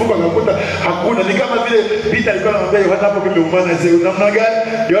 Walipoingia kwa mifuko wakakuta hakuna. Ni kama vile Peter alikuwa anamwambia Yohana hapo kimeumana sasa namna gani?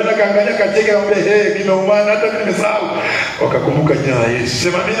 Yohana kaangalia kacheka akamwambia kimeumana hata nimesahau. Wakakumbuka jina la Yesu.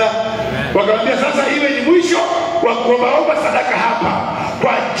 Sema amina. Wakamwambia sasa iwe ni mwisho wa kuomba sadaka hapa.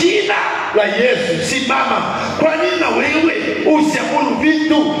 Kwa jina la Yesu simama. Kwa nini na wewe usiamuru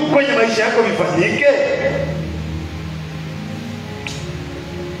vitu kwenye maisha yako vifanyike?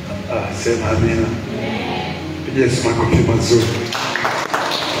 Sema amina. Pigia Yesu makofi mazuri.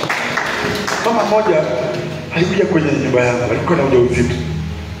 Mama moja alikuja kwenye nyumba yangu, alikuwa na ujauzito.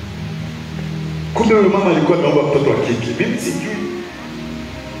 Kumbe yule mama alikuwa ameomba mtoto wa kike. Mimi sijui.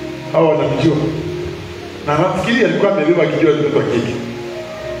 Hao wanamjua. Na nafikiri alikuwa amebeba kijua mtoto wa kike.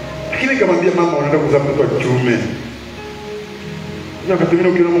 Lakini nikamwambia mama unaenda kuzaa mtoto wa kiume. Wakati mwingine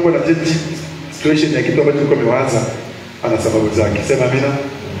ukiona Mungu anajeji situation ya kitu ambacho alikuwa amewaza ana sababu zake. Sema amina.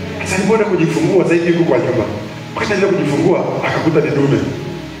 Sasa alipoenda kujifungua sasa hivi yuko kwa nyumba. Wakati anaenda kujifungua akakuta ni dume.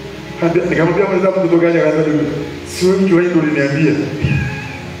 Nikamwambia mwanzo mtoto gani akaanza dume. Sio mtu wewe ndio uliniambia.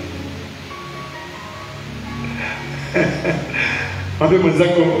 Mwambie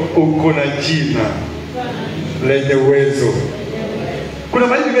mwenzako uko na jina lenye uwezo. Kuna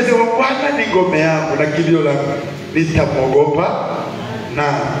mahali nimesema Bwana ni ngome yangu na kilio langu. Nitamwogopa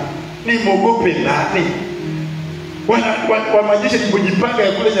na nimwogope nani? Kwa majeshi nilipojipanga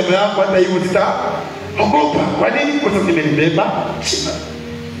ya kule nyama yangu hata hivyo sitaogopa. Kwa nini? Kwa sababu nimelibeba jina.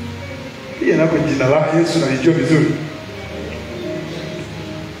 Hii nako jina la Yesu nalijua vizuri.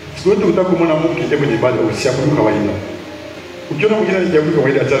 Sio tu utaka kumwona Mungu kije kwenye ibada usiabudu kawaida. Ukiona mwingine anajiabudu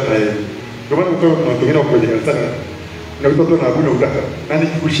kawaida acha na yeye. Ndio maana mtu anatokea kwa kwenye sana. Na mtoto anaabudu utaka. Nani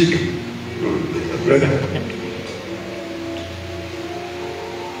kukushika?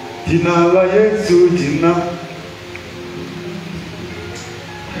 Jina la Yesu jina.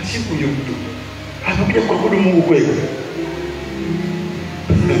 Siku hiyo mtu anakuja kuabudu Mungu kweli.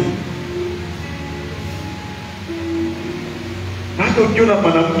 Hata ukiona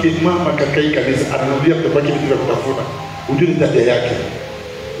mwanamke mama kakai kanisa anaambia mtoto wake vitu vya kutafuna, ujue ni tabia yake.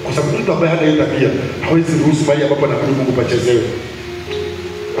 Kwa sababu mtu ambaye hana hiyo tabia hawezi ruhusu mahali ambapo anaabudu Mungu pachezewe.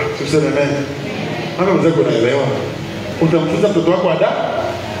 Tuseme amen. Hata mzee unaelewa. Utamfunza mtoto wako ada?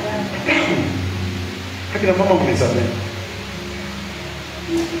 Hakina mama mnisamehe.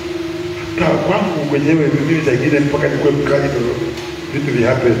 kwangu kwenyewe mimi zaingine mpaka nikuwe mkali ndio vitu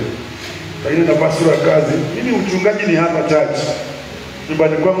vihappen. Lakini nafasi sura kazi, mimi mchungaji ni hapa church.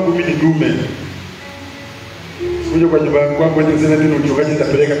 Nyumbani kwangu mimi ni dume. Sikuja kwa nyumbani kwangu nje sasa ndio mchungaji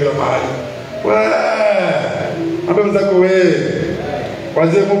nitapeleka kila mahali. Ambe mzako wewe.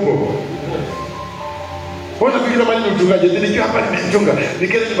 Wazee mpo. Mbona fikira mali ni mchungaji? Nikiwa hapa nimechunga.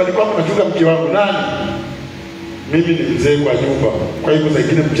 Nikienda nyumbani kwangu nachunga mke wangu nani? Mimi ni mzee kwa nyumba. Kwa hivyo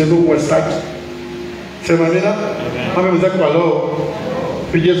zaingine mchezo huu wa staki. Sema nina? Ambe mzako alo.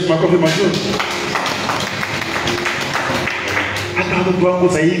 Pigia makofi mazuri. Hata watu wangu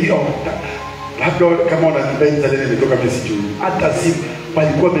sasa hivi labda kama wanadai zalene nimetoka msijui. Hata si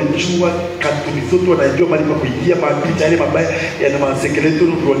walikuwa wamejua katuni zote wanajua mali pa kuingia mapicha yale mabaya yana masekeleto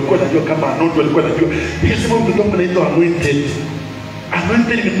ndio walikuwa wanajua kama anointed walikuwa wanajua. Nikasema mtoto wangu anaitwa anointed.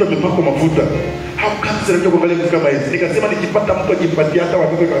 Anointed ni mtu amepakwa mafuta. How comes ndio kuangalia vitu kama hizi. Nikasema nikipata mtu akimpatia hata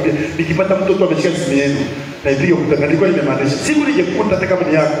watoto kaambia nikipata mtoto ameshika simu yenu na hiyo kutangandikwa imemaanisha siku ningekuta hata kama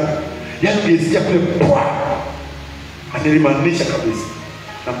ni yako. Yaani ungesikia kule kwa anirimaanisha kabisa.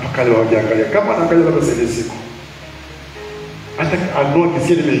 Na mpaka leo hawajaangalia kama anaangalia labda sasa siku. Hata anoni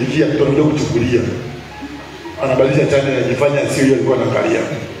sisi nimeingia tutakuja kuchukulia. Anabadilisha channel anajifanya sio yeye alikuwa anaangalia.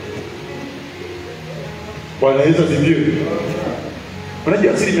 Bwana Yesu asifiwe.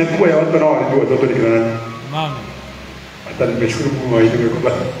 Unajua asilimia kubwa ya watu wanaoharibu watoto ni kina nani? Mama. Hata nimeshukuru Mungu wa elimu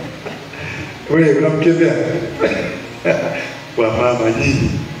kwa wewe unamkemea. Kwa mama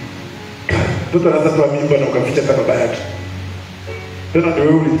nyinyi. Mtoto anaanza kutoa mimba na ukaficha kama baba yake. Tena ndio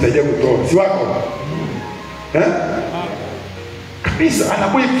wewe ulimsaidia kutoa. Si wako? Kabisa ana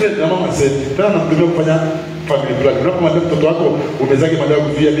boyfriend na mama sasa. Tena anamtumia kufanya family plan. Unapomwambia mtoto wako umezake madawa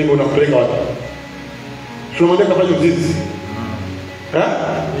kuzuia mimba unampeleka wapi? Tunamwambia kafanya uzinzi.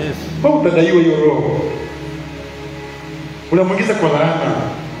 Yes. Kwa utadaiwa hiyo roho. Unamwingiza kwa laana.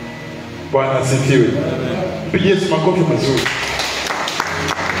 Bwana asifiwe. Pigie Yesu makofi mazuri.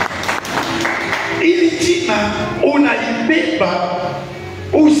 Ili jina unalibeba,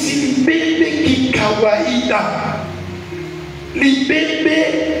 usilibebe kikawaida. Libebe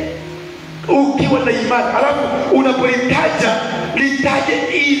ukiwa na imani. Alafu unapolitaja litaje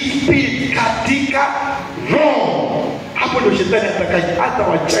spirit katika roho. Hapo ndio shetani atakaje. Hata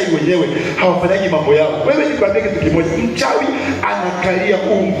wachai wenyewe hawafanyaji mambo yao. Wewe nikwambie kitu kimoja, mchawi anakalia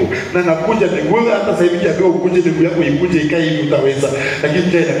ungo na nakunja miguu. Hata sasa hivi jambo ukunje miguu yako ikuje ikae hivi utaweza, lakini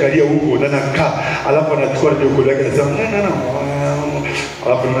mchawi anakalia ungo na nakaa, alafu anachukua ndio yake anasema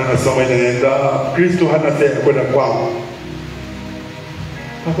alafu anasoma inaenda Kristo hana tena kwenda kwao.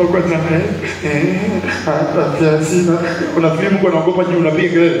 Hapo kwa tena hata sina unafikiri Mungu anaogopa juu unapiga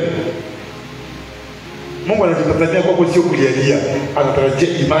kelele? Mungu anatutazamia kwako sio kulialia, anatarajia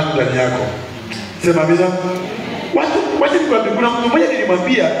imani ndani yako. Sema amina. Wacha nikwambie, kuna mtu mmoja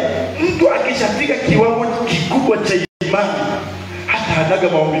nilimwambia, mtu akishafika kiwango kikubwa cha imani hata hanaga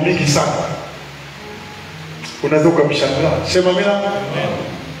maombi mengi sana. Unaweza kumshangaa. Sema amina.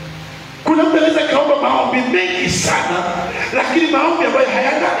 Kuna mtu anaweza kaomba maombi mengi sana lakini maombi ambayo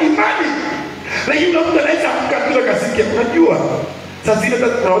hayana imani. Lakini kuna mtu anaweza kukatula kasiki. Unajua sasa zile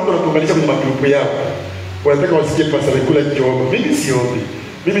tatu kuna watu wanatuunganisha kwenye magrupu yao. Wanataka wasikie pastor kula kiomba. Mimi siombi.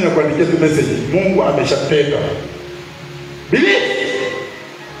 Mimi nakuandikia tu message. Mungu ameshatenda. Believe.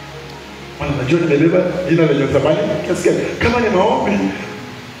 Wala najua nimebeba jina lenye thamani kiasi gani. Kama ni maombi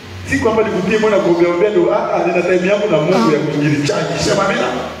si kwamba nikutie mwana kuombea ndio nina time yangu na Mungu ya kuingilia chaji. Sema amina.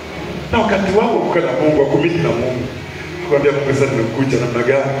 Na wakati wako kukaa na Mungu, akumiti na Mungu. Kuambia Mungu sasa nimekuja namna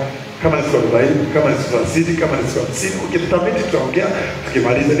gani? Kama ni swali 40, kama ni swali 60, kama ni swali 50, ukitamiti tutaongea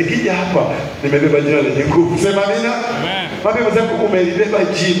tukimaliza. Nikija hapa nimebeba jina lenye nguvu. Sema amina. Amen. Maana mzee umelibeba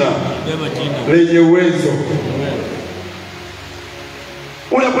jina. Beba jina lenye uwezo.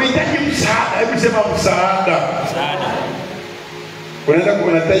 Unapohitaji msaada, hebu sema msaada. Msaada. Unaenda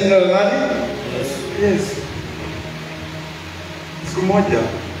kunataja jina la nani? Yes. Siku moja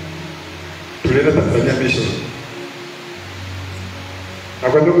tulienda Tanzania mission. Na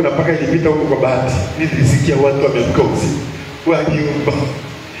kwa sababu napaka ilipita huko kwa bahati. Nilisikia watu wamemka usiku. Wakiomba.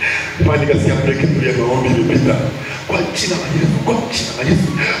 Pale nikasikia breakthrough ya maombi ilipita. Kwa jina la Yesu, kwa jina la Yesu,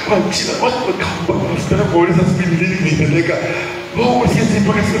 kwa jina watu wakaomba. Mstari kuuliza spidi nini nipeleka. Siwezi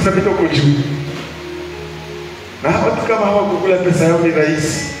mpaka siku zapita huko juu. Na watu kama hawa kukula pesa yao ni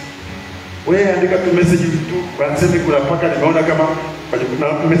rahisi. Wewe andika tu message tu. Wanasema kuna paka nimeona kama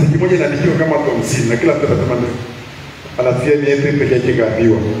kuna message moja inaandikiwa kama watu 50 na kila mtu atasema anafia ni yetu pekee yake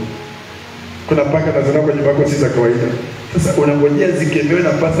kaambiwa. Kuna paka nazana kwa nyumba yako si za kawaida. Sasa unangojea zikemewe na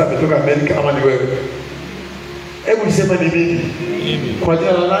pasta ametoka Amerika ama ni wewe? Hebu sema ni mimi. Kwa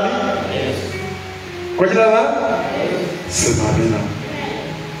jina la nani? Yes. Kwa jina la? Yes. Sema amina.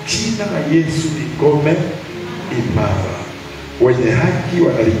 Jina la Yesu ni ngome imara, wenye haki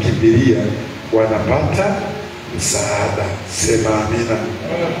wanalikimbilia wanapata msaada. Sema amina.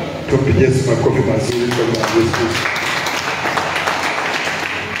 Tumpigie Yesu makofi mazuri kwa jina la Yesu.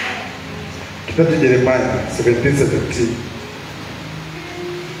 Kitabu cha Yeremia 17:17.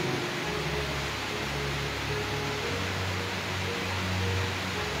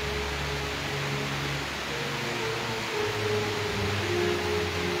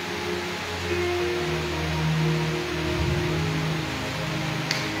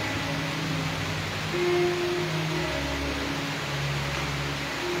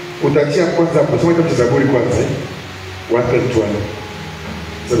 Utaachia kwanza kusoma kitabu cha Zaburi kwanza. 1:12.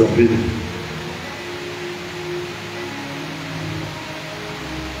 Zaburi.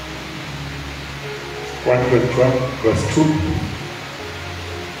 Verse 2.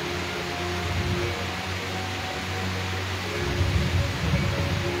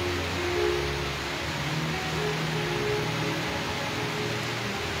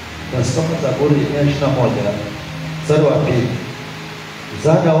 Nasoma Zaburi 121 mstari wa 2.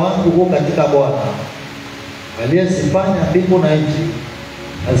 Msaada wangu uko katika Bwana aliyezifanya mbingu na nchi,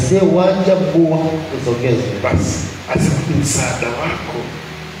 asiyeuacha mguu wako usogezwe. Basi asema msaada wako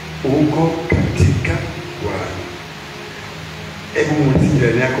uko katika Bwana. Hebu muulize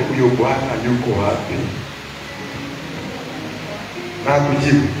jirani yako, huyo Bwana yuko wapi? Na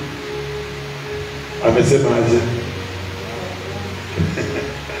kujibu amesema aje?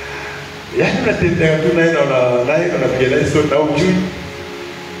 Yaani unatembea tu naye na unapiga naye story na ujui.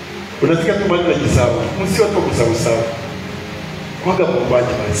 Unafika tu mahali unajisahau. Msio watu kusahau. Kwaga bombaji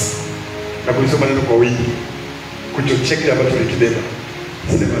basi. Na kulisoma neno kwa wingi. Kuchochea kile ambacho tulikibeba.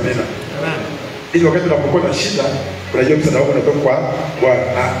 Sema amena. Ili wakati unapokuwa na shida, unajua msaada wako unatoka kwa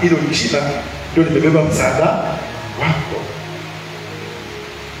Bwana. Hilo jina ndio limebeba msaada wako.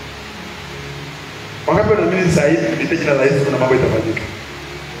 Wakati unaamini sasa hivi ni jina la Yesu, kuna mambo itafanyika.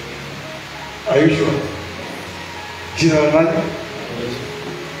 Are you sure? Jina la nani?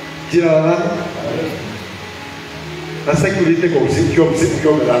 Jina la nani? Na sasa kulite kwa usiku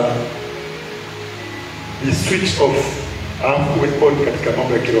ukiwa umelala. Ni switch off au on katika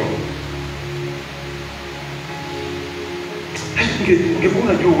mambo ya kiroho. Ungekuwa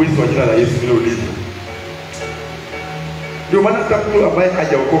unajua uwezo wa jina la Yesu vile ulivyo. Ndio maana hata mtu ambaye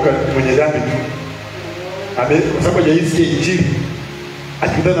hajaokoka mwenye dhambi tu, kwa sababu hajaisikia injili,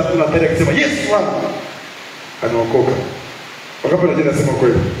 akikutana na mtu na tayari akisema Yesu wangu, anaokoka. Wakati anajua nasema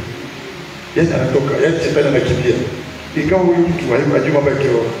kweli. Yeye anatoka, yeye shetani anakimbia. Ingawa huyu mtu hajui mambo ya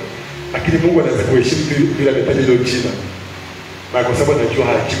kiroho, lakini Mungu anaweza kuheshimu bila ametaja hilo jina. Na kwa sababu anajua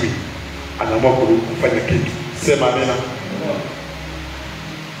hajui, anaamua kufanya kitu. Sema amena.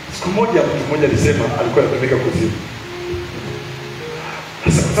 Siku moja mtu mmoja alisema alikuwa anatumika kuzimu.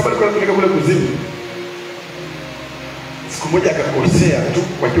 Sasa kwa sababu alikuwa anatumika kule kuzimu, siku moja akakosea tu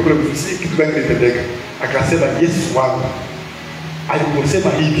kwa hiyo kule kuzimu kitu gani kilitendeka. Akasema Yesu wangu.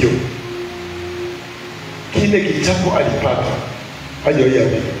 Aliposema hivyo, kile kichapo alipata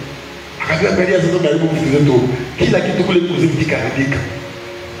hajawahi. Akaambia angalia sasa karibu vitu zetu, kila kitu kule kuzimu kikaharibika.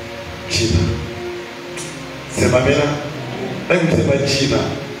 Jina. Sema amena. Hebu sema jina.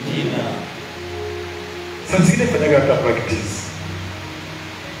 Jina. Sasa zile fanya hata practice.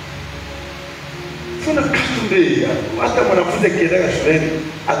 Sona katunde hata mwanafunzi akienda shuleni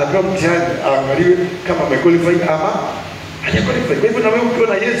anapewa mtihani aangaliwe kama amequalify ama hajaqualify. Kwa hivyo na wewe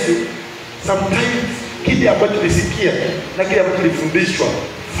ukiona Yesu, sometimes kile ambacho tulisikia na kile ambacho tulifundishwa,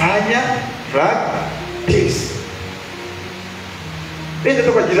 fanya practice. Nenda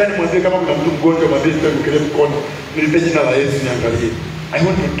toka jirani mwambie, kama kuna mtu mgonjwa mwambie nitakukelea mkono, nilipe jina la Yesu niangalie. I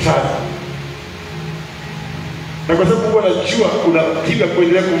want to try. Na kwa sababu Mungu anajua unakiga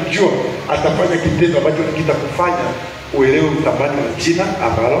kuendelea kumjua, atafanya kitendo ambacho kitakufanya uelewe thamani wa jina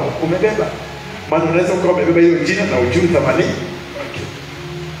ambalo umebeba. Maana unaweza ukawa umebeba hilo jina na ujui thamani yake.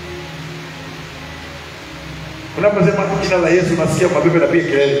 Unaposema jina la Yesu nasikia mabebe na pia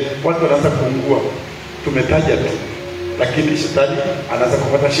kelele, watu wanaanza kuungua. Tumetaja tu, lakini shetani anaanza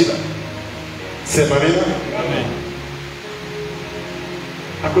kupata shida. Sema neno. Amen.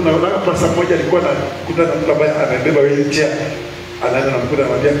 Hakuna pasa mmoja alikuwa anakutana na mtu ambaye amebeba wheelchair, anaenda na mkuta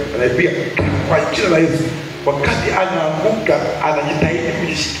anamwambia, anaipia kwa jina la Yesu. Wakati anaanguka anajitahidi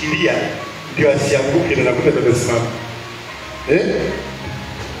kujishikilia ndio asianguke, na nakuta amesimama.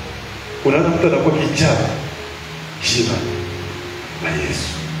 Unaona mtu anakuwa kichaa. Jina la Yesu.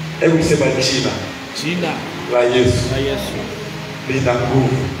 Hebu sema jina. Jina la Yesu. La Yesu. Lina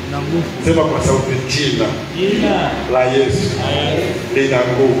nguvu. Lina nguvu. Sema kwa sauti, jina. Jina la Yesu. Lina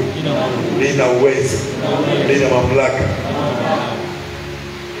nguvu. Lina uwezo. Lina mamlaka.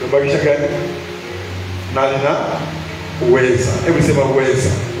 Tumebakisha gani? Na lina uweza. Hebu sema uweza.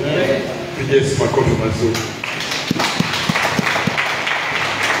 Pigia Yesu makofi mazuri.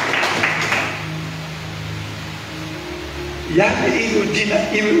 Yaani hiyo jina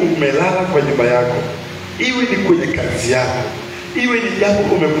iwe umelala kwa nyumba yako, iwe ni kwenye kazi yako, iwe ni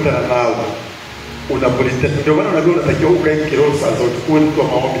jambo umekutana nalo, unapolita. Ndio maana unaambiwa unatakiwa ukae kiroho saa zote, uwe mtu wa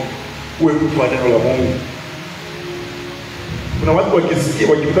maombi, uwe mtu wa neno la Mungu. Kuna watu wakisikia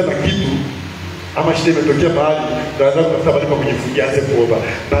wakikutana na kitu ama shida imetokea mahali, ndio wanaanza kutafuta mahali pa kujifungia, aanze kuomba.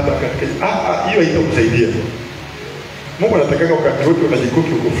 Baba katika hiyo haitakusaidia. Mungu anataka wakati wote unajikuta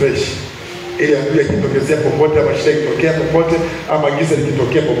uko fresh. Ili ajue ikitokezea popote, ama shida ikitokea popote, ama giza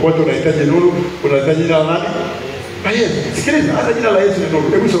likitokea popote, unahitaji nuru, unahitaji jina la nani? La Yesu. Sikiliza, hata jina la Yesu ni nuru.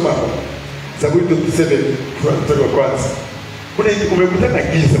 Hebu soma hapa. Zaburi 27 mstari wa kwanza. Umekutana na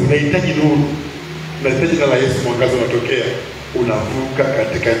giza, unahitaji nuru. Unahitaji jina la Yesu, mwangaza unatokea. Unavuka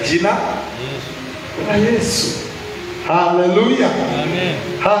katika jina la Yesu. Haleluya. Amen.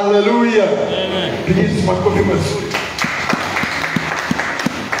 Haleluya. Amen. Pigia Yesu makofi mazuri.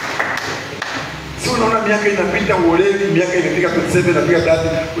 Unaona miaka inapita uolevi, miaka inafika 27, inafika 30,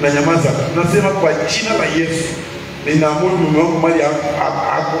 unanyamaza. Unasema kwa jina la Yesu ninaamuru mume wangu mali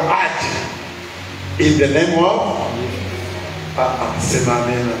ako aje. In the name of sema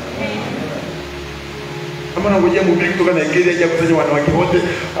amen. Kama unangojea mhubiri kutoka Nigeria aje kusanya wanawake wote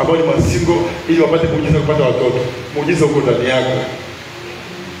ambao ni masingo ili wapate muujiza kupata watoto. Muujiza uko ndani yako.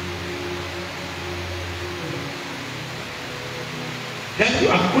 Yaani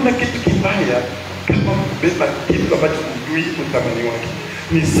hakuna kitu kibaya kama kubeba kitu ambacho hujui utamani wake.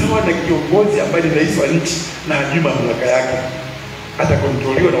 Ni sawa na kiongozi ambaye ni rais wa nchi na hajui mamlaka yake,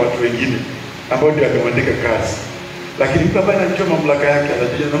 atakontroliwa na watu wengine ambao ndio wamemwandika kazi. Lakini mtu ambaye anajua mamlaka yake,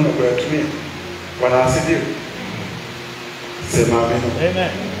 anajua namna ya kuyatumia, wanaasifiwa. Sema amen.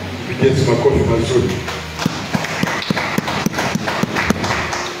 Amen. Pigia Yesu makofi mazuri.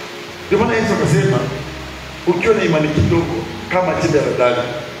 Ndio maana Yesu akasema, ukiwa na imani kidogo kama chembe ya haradali,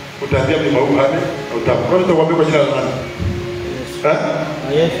 utaambia mlima huu hame na utamu. Kwa nini utakwambia kwa jina la nani?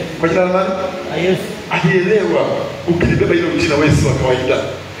 Yesu. Kwa jina la nani? Yesu. Alielewa ukilibeba hilo jina wewe si wa kawaida.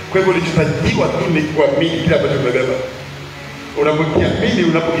 Kwa hivyo ulichotakiwa tu ni kuamini kile ambacho umebeba. Unapokiamini,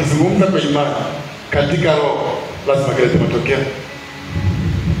 unapokizungumza kwa imani katika roho, lazima kilete matokeo.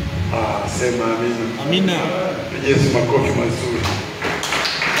 Sema amina. Amina. Pigia Yesu makofi mazuri.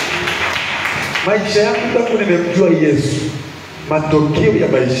 Maisha yangu tangu nimemjua Yesu, matokeo ya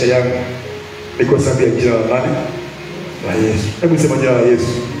maisha yangu ni kwa sababu ya jina la nani? La Yesu. Hebu sema jina la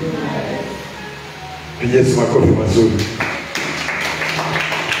Yesu. Pigia Yesu makofi mazuri.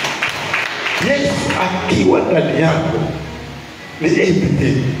 Yesu akiwa ndani yako ni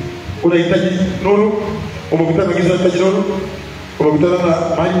everything. Unahitaji nuru, umekutana na giza, unahitaji nuru. Umekutana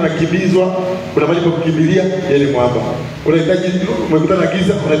na mahali unakimbizwa, kuna mahali pa kukimbilia, yeye ni mwamba. Unahitaji nuru, umekutana na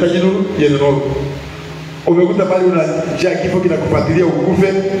giza, unahitaji nuru, yeye ni nuru. Umekuta mahali unajaa kifo kinakufuatilia ukufe,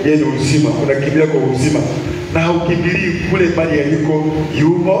 yeye ni uzima, unakimbilia kwa uzima. Na haukimbilii kule mahali yaliko,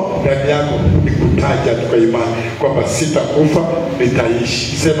 yumo ndani yako. Ni kutaja tu kwa imani kwamba sitakufa,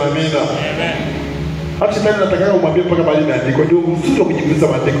 nitaishi. Sema amina. Amen. Hata shetani anataka umwambie mpaka mahali imeandikwa. Ndio mzuri wa kujifunza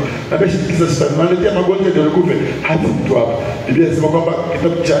maandiko. Na pia shikiza shetani analetea magonjwa ndio alikufe hata mtu hapa. Biblia inasema kwamba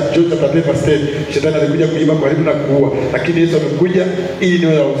kitabu cha John chapter 10 shetani alikuja kuiba, kuharibu na kuua, lakini Yesu amekuja ili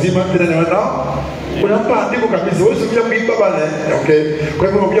niwe na uzima, tena niwe nao. Unampa andiko kabisa. Wewe usikuja kuiba bana, okay? Kwa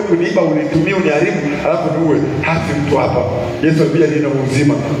hivyo unakuja kuniiba, unitumie, uniharibu, alafu niue, hafi mtu hapa. Yesu alikuja ili niwe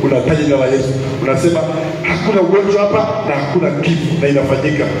uzima. Unataja jina la Yesu. Unasema hakuna ugonjwa hapa na hakuna kifo, na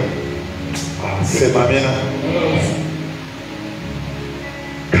inafanyika. Sema amena.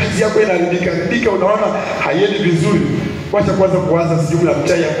 Kazi yako inaharibika, unaona haiendi vizuri. Wacha kwanza kuanza, sijui kuna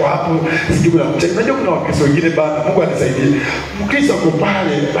mchai yako hapo, sijui kuna mchai. Unajua kuna Wakristo wengine bana, Mungu anisaidie. Mkristo ako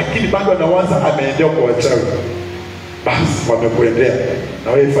pale, lakini bado anawaza ameendewa kwa wachawi. Basi wamekuendea,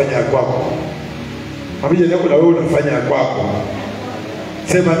 na wewe fanya ya kwako. Mabija yako na wewe unafanya ya kwako.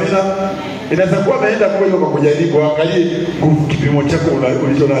 Sema amena. Inaweza kuwa ameenda kwa hiyo kwa kujaribu, angalie nguvu kipimo chako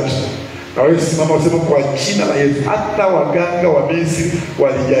ulicho nacho. Na wewe simama useme kwa jina la Yesu. Hata waganga wa Misri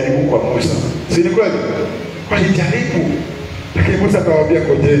walijaribu kwa Musa. Si ni kweli? Walijaribu. Lakini Musa akawaambia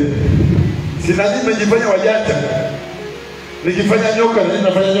kojeni. Sina nini nimejifanya wajanja. Nikifanya nyoka na nini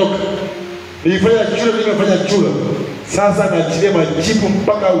nafanya nyoka. Nikifanya chura nini nafanya chura. Sasa naachilia majibu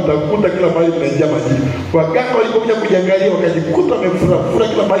mpaka utakuta kila mahali mnaingia majibu. Waganga walipokuja kujiangalia wakajikuta wamefura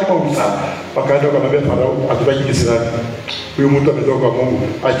kila mahali kwa usawa. Wakaenda wakamwambia Farao, hatutaki kisirani. Huyu mtu ametoka kwa Mungu,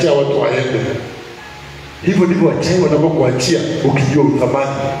 achia watu waende. Hivyo ndivyo wachawi wanapokuachia ukijua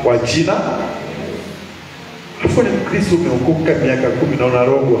uthamani wa jina. Hapo ni Mkristo umeokoka miaka 10 na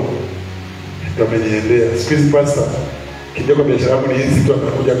unarogwa. Ndio ameniendea. Siku hizi pastor kidogo biashara yangu ni hizi tu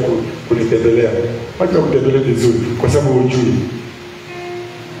anakuja kunitembelea. Wacha kutembelea vizuri kwa sababu hujui.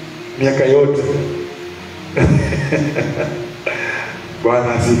 Miaka yote.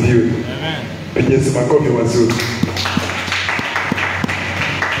 Bwana asifiwe. Amen. Pigia makofi mazuri.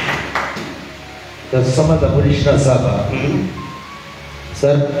 Tasoma Zaburi 27.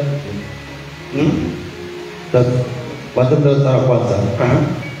 Sasa Kwanza mstari wa kwanza.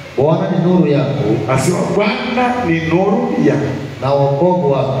 Bwana ni nuru yangu. Asema Bwana ni nuru yangu. Na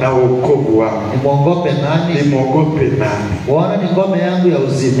wokovu wangu. Na wokovu wangu. Nimwogope nani? Nimwogope nani? Bwana ni ngome yangu ya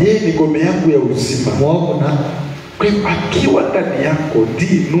uzima. Yeye ni ngome yangu ya uzima. Mwovu na kwa hiyo akiwa ndani yako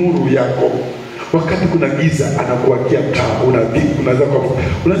ndi nuru yako. Wakati kuna giza anakuakia taa,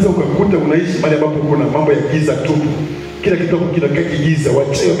 unaweza ukakuta unaishi mahali ambapo kuna mambo ya giza tu. Kila kitu kinakaa giza,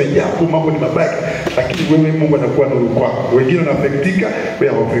 wachawi wamejaa hapo, mambo ni mabaya, lakini wewe Mungu anakuwa nuru kwako. Wengine wanaafektika,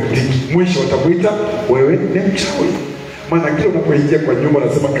 wewe hauafektiki. Mwisho watakuita wewe ni mchawi. Maana kila unapoingia kwa nyumba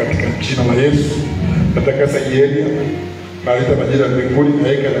unasema katika jina la Yesu natakasa hii area, naleta majira ya mbinguni,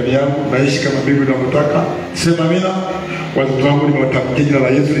 naweka ndani yangu, naishi kama mbingu inavyotaka. Sema amina. Watoto wangu nimewatamkia jina la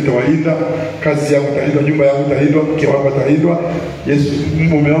Yesu litawalinda, kazi yangu italindwa, nyumba yangu italindwa, mke wangu atalindwa, Yesu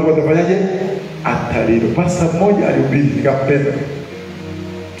mume wangu atafanyaje? Atalindwa. Pastor mmoja alihubiri nikapenda.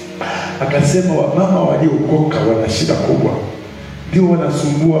 Akasema wamama waliokoka wana shida kubwa. Ndio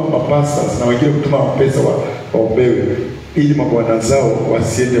wanasumbua mapastors na wengine kutuma pesa waombewe ili mabwana zao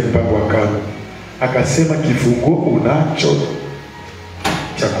wasiende mpango wa kando. Akasema kifunguo unacho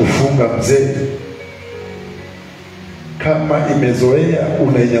cha kufunga mzee, kama imezoea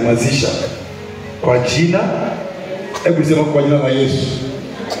unainyamazisha kwa jina. Hebu sema kwa jina la Yesu.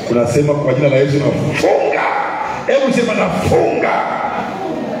 Unasema kwa jina la Yesu nafunga. Hebu sema nafunga.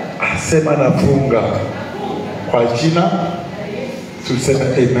 Asema nafunga kwa jina. Tuseme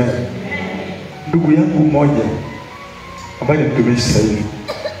amen. Ndugu yangu mmoja ambaye ni mtumishi sasa hivi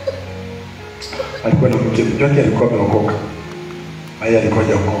alikuwa na mke wake alikuwa ameokoka. Haya alikuwa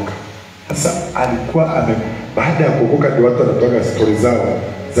hajaokoka. Sasa alikuwa baada ya kuokoka ndio watu wanatoa story zao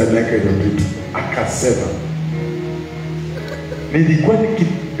za miaka iliyopita. Akasema nilikuwa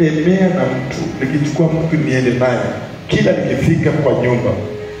nikitembea na mtu, nikichukua mtu niende naye, kila nikifika kwa nyumba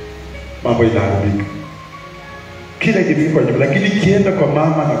mambo inaharibika. Kila nikifika kwa nyumba, lakini kienda kwa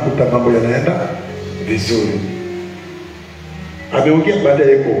mama nakuta mambo yanaenda vizuri. Ameongea baada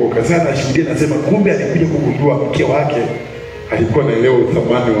ya kuokoka. Sasa anashuhudia, nasema kumbe alikuja kugundua mke wake alikuwa anaelewa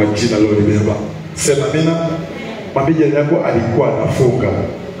uthamani wa jina lililobeba. Sema amina. Mwambie jirani yako alikuwa anafunga.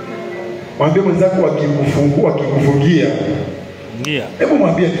 Mwambie mwenzako akikufungia. Fungia. Hebu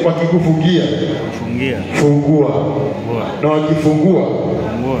mwambie wakikufungia. Fungia. Fungua. Na wakifungua.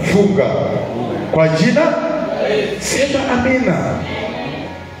 Funga. Kwa jina. Sema amina.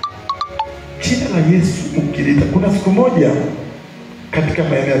 Jina la Yesu ukilita. Kuna siku moja katika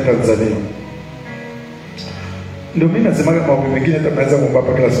maeneo ya Tanzania, ndio mimi nasema kama mambo mengine hata naweza kuomba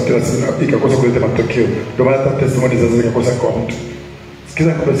hapa kila siku ikakosa kuleta matokeo. Ndio maana hata testimony za zile zikakosa kwa mtu.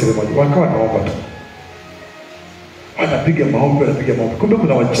 Sikiza kwa sisi moja, wakawa naomba tu, anapiga maombi. Kumbe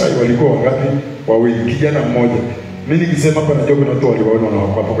kuna wachawi walikuwa wangapi? Wawili, kijana mmoja. Mimi nikisema hapa najua kuna watu waliwaona na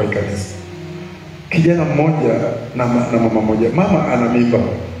wako hapo kwa kanisa. Kijana mmoja na mama mmoja. Mama ana mimba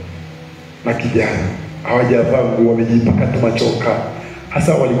na kijana hawajavaa nguo, wamejipaka tu machoka.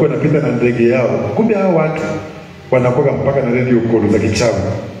 Hasa walikuwa wanapita na ndege yao. Kumbe hao watu wanakoga mpaka na radio call za kichawi.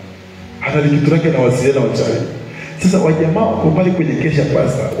 Hata likitu lake na wasiliana wachawi. Sasa wajamaa wako pale kwenye kesha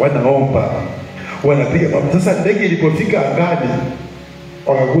pasta, wanaomba, wanapiga mambo. Sasa ndege ilipofika angani,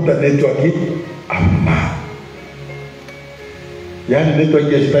 wakakuta network amma. Yaani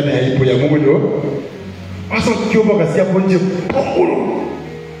network ya shetani haipo, ya Mungu ndio. Sasa kiomba kasikia ponje pongolo.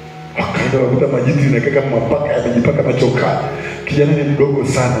 Akaenda kukuta majitu inakaa kama mapaka yamejipaka machoka. Kijana ni mdogo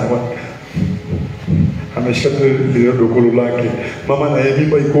sana. Ameshika ile dokolo lake. Mama na yeye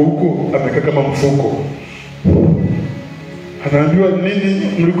mimba iko huko, amekaa kama mfuko. Anaambiwa nini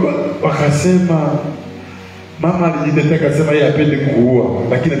mlikuwa? Wakasema mama alijitetea, akasema yeye hapendi kuua,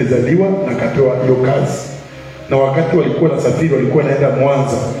 lakini alizaliwa na akapewa hiyo kazi. Na wakati walikuwa na safari, walikuwa naenda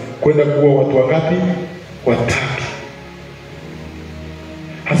Mwanza kwenda kuua watu wangapi? 3.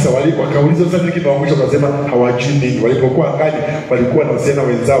 Hasa wakauliza sasa nini kimewaangusha, wakasema hawajui nini. Walipokuwa angani walikuwa na wasiana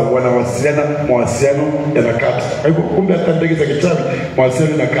wenzao, wanawasiliana, mawasiliano yanakata. Kwa hivyo kumbe hata ndege za kichawi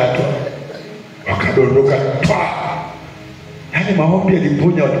mawasiliano yanakata. Wakadondoka twa. Yaani maombi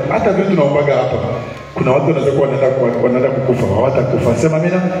yaliponya watu. Hata vile tunaombaga hapa, kuna watu wanaweza kuwa wanaenda kukufa, hawatakufa. Sema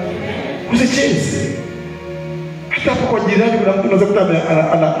amina. Usicheze. Hata hapo kwa jirani kuna mtu anaweza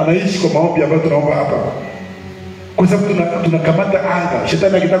kuta anaishi kwa maombi ambayo tunaomba hapa. Kwa sababu tunakamata anga.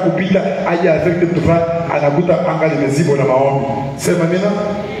 Shetani akitaka kupita aje affect mtu fulani, anakuta anga limezibwa na maombi. Sema nina?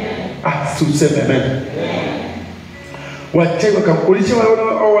 Tuseme amen. Wachawi wakakulisha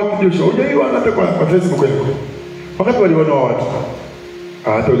wao watu ndio. Unajua hata kwa Facebook yako. Wakati waliona watu.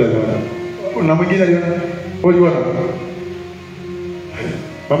 Hata uliona. Na mwingine waliona.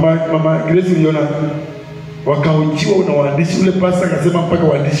 Mama Grace uliona wakaojiwa na waandishi, ule pasta akasema mpaka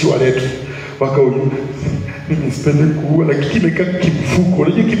waandishi waletwe. Wakaojiwa. Mimi sipende kuua, lakini kimekaa kimfuko.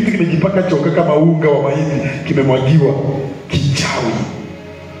 Unajua kitu kimejipaka choka kama unga wa mahindi kimemwagiwa kichawi.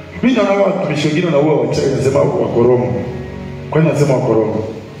 Mimi naona watu wengine wanaua wachawi, nasema wakoromo. Kwa nini nasema wakoromo?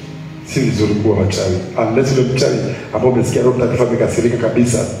 Si vizuri kuwa wachawi. Unless ile mchawi ambao umesikia Roho Mtakatifu amekasirika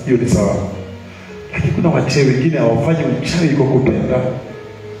kabisa, hiyo ni sawa. Lakini kuna wachawi wengine hawafanyi uchawi kwa kupenda.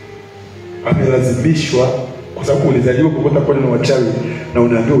 Amelazimishwa kwa sababu ulizaliwa kukuta kwa ni wachawi na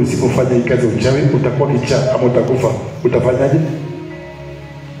unaambiwa usipofanya hii kazi ya uchawi utakuwa kichaa ama utakufa. Utafanyaje?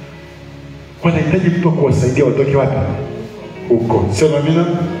 Wanahitaji mtu kuwasaidia watoke wapi? Huko. Sema amina.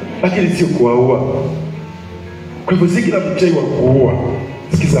 Lakini sio kuwaua. Kwa hivyo si kila mchawi wa kuua.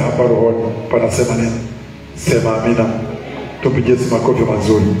 Sikiza hapa rohoni panasema nini? Sema amina. Tupige makofi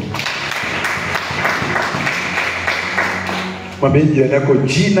mazuri. Mwambie jirani yako,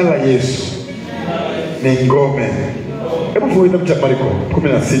 jina la Yesu ni ngome. Hebu fungua kitabu cha Marko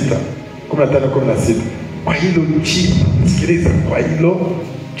 16:15-16. Kwa hilo jina, sikiliza, kwa hilo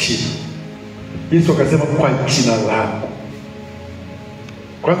jina. Yesu akasema kwa jina lako.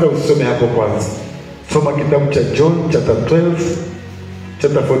 Kwanza usome hapo kwanza. Soma kitabu cha John chapter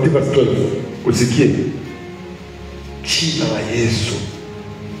 14:12. Usikie. Jina la Yesu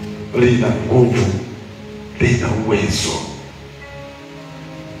lina nguvu, lina uwezo.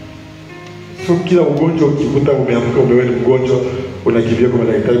 So kila ugonjwa ukikuta umeamka umewe ni mgonjwa, unakimbia kwa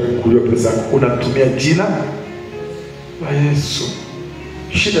madaktari kukuliwa pesa yako, unatumia jina la Yesu.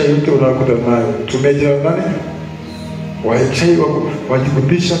 Shida yote unayokuta nayo, tumia jina la nani? Wachawi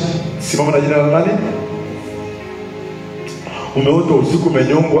wajikutisha, simama na jina la nani? Umeota usiku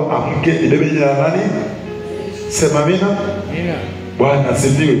umenyongwa, amke ibebe jina la nani? Sema amina. Amina. Bwana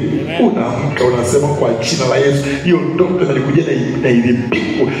asifiwe. Unaamka unasema kwa jina la Yesu. Hiyo ndoto inakuja na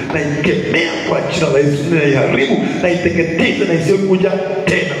ilipigwa na ikemea kwa jina la Yesu, na iharibu na iteketeze na isiyokuja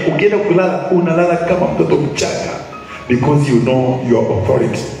tena. Ukienda kulala unalala kama mtoto mchanga, because you know your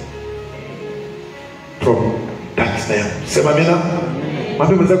authority from that name. Sema amina.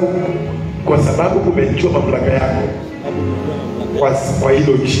 Mwambie mwenzako, kwa sababu umejua mamlaka yako kwa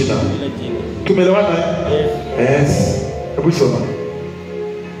hilo jina. Tumeelewana? Yes. Hebu soma.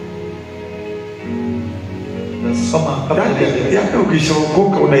 Yako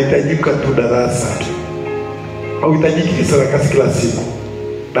ukishaokoka unahitajika tu darasa. Au unahitajika sarakasi kila siku.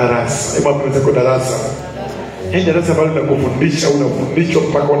 Darasa. Hebu hapo unaweza darasa. Hii darasa bado linakufundisha, unafundishwa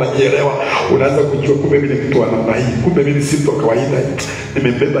mpaka unajielewa, unaanza kujua kumbe mimi ni mtu wa namna hii. Kumbe mimi si mtu wa kawaida.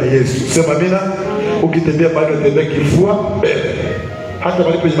 Nimembeba Yesu. Sema amina. Ukitembea bado tembea kifua mbele. Hata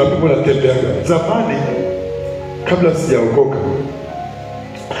bali kwenye mapepo unatembea. Zamani kabla sijaokoka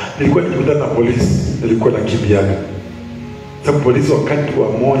nilikuwa nikikutana na polisi, nilikuwa nakimbiaga. Sababu polisi wakati wa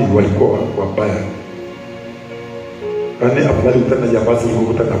Moi walikuwa wabaya. Yaani afadhali kukutana na jambazi kuliko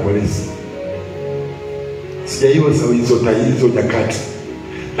kukutana na polisi. Sijaiwa sawa hizo nyakati.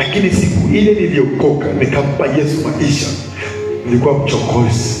 Lakini siku ile niliokoka nikampa Yesu maisha, nilikuwa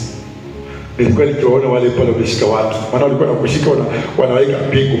mchokozi. Nilikuwa nikiwaona wale pale wameshika watu. Maana walikuwa nakushika wanaweka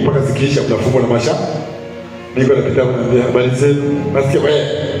pingu mpaka zikiisha unafungwa na masha. Niko napita naambia habari zenu. Nasikia wewe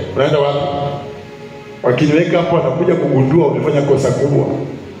unaenda wapi? Wakiniweka hapo wanakuja kugundua umefanya kosa kubwa.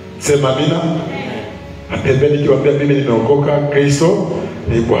 Sema amina. Pembeni nikiwaambia mimi nimeokoka, Kristo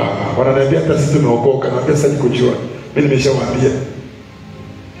ni Bwana. Wananiambia hata sisi tumeokoka, naambia sasa nikujua. Mimi nimeshawaambia.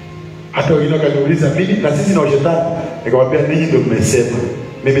 Hata wengine wakaniuliza mimi na sisi na shetani. Nikamwambia ninyi ndio mmesema.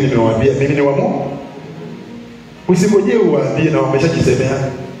 Mimi nimewaambia mimi ni wa Mungu. Usingoje uwaambie na wameshajisemea.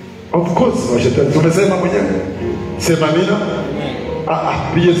 Of course na shetani tumesema mwenyewe. Sema amina.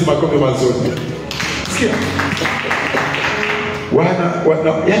 Pia si makofi mazuri. Sikia.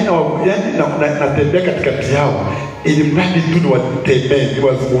 Yani natembea katikati yao ili mradi tu ni watembee, ni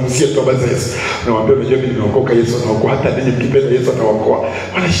wazungumzie tu habari za Yesu. Nawaambia unajua mimi nimeokoka, Yesu anaokoa, hata ninyi mkipenda Yesu atawaokoa.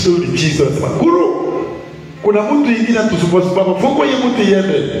 Wanashindwa ni Jesus, wanasema guru, kuna mtu mwingine atusumbua sababu fungo yeye mtu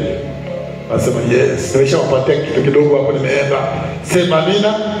yende. Anasema yes, nimeshawapatia kitu kidogo hapo nimeenda. Sema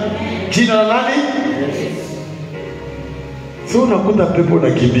amina. Jina la nani? Sio unakuta pepo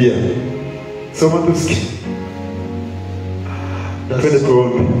unakimbia. Soma tusikie. Twende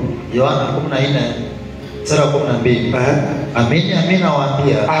tuombe. Yohana 14:12. Amini amini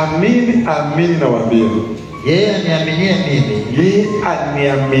nawaambia. Amini amini nawaambia. Yeye aniaminie mimi. Yeye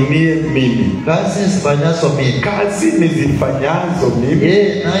aniaminie mimi. Kazi zifanyazo mimi. Kazi nizifanyazo mimi.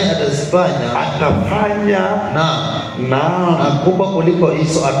 Yeye naye atazifanya. Atafanya na kubwa kuliko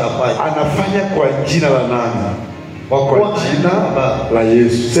hizo atafanya. Anafanya kwa jina la nani? Kwa jina la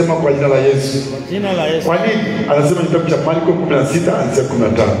Yesu. Sema kwa jina la Yesu. Kwa jina la Yesu. Kwa nini? Anasema kitabu cha Marko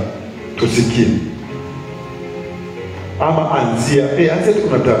 16:15. Tusikie. Ama anzia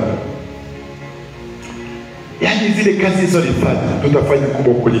 15. Yaani zile kazi hizo nifanya, tutafanya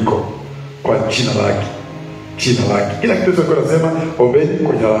kubwa kuliko kwa jina lake. Jina lake. Kila kitu hicho kinasema ombeni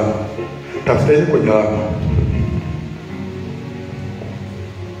kwa jina lake. Tafuteni kwa jina lake.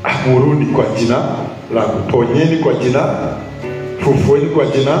 Amuruni kwa jina lake. Ponyeni kwa jina. Fufueni kwa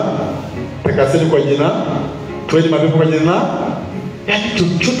jina. Takaseni kwa jina. Toeni mapepo kwa jina. Yaani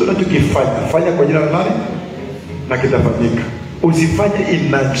chochote unachokifanya, fanya kwa jina la nani? Na kitafanyika. Usifanye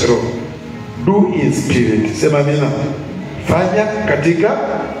in natural. Do in spirit. Sema amina. Fanya katika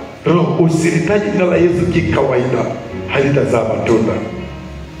roho. Usilitaje jina la Yesu kikawaida, halitazaa matunda.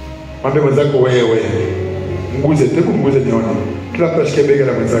 Mwambie mwenzako wewe. Mguze, mguze nione. Kila mtu ashike bega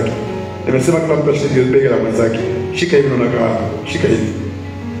la mwenzake. Nimesema kila mtu ashike bega la mwenzake. Shika hivi unakaa. Shika hivi.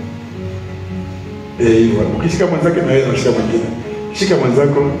 Hivyo. Ukishika mwenzake na yeye anashika mwingine. Shika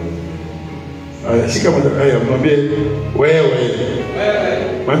mwenzako. Shika mwenzako. Haya, mwambie wewe.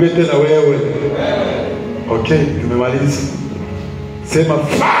 Mwambie tena wewe. Okay, tumemaliza. Sema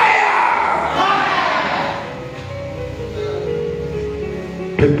fire!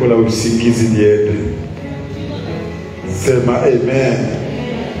 Pepo la usingizi liende. Sema amen.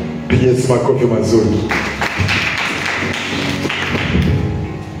 Piga Yesu makofi mazuri.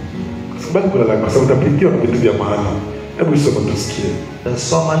 Sababu kulala kwa sababu utapigiwa na vitu vya maana. Hebu soma tusikie.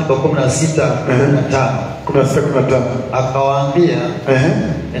 Soma Luka 16:15. 16:15. Akawaambia,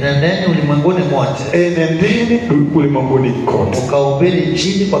 enendeni ulimwenguni mote. Enendeni ulimwenguni kote. Ukahubiri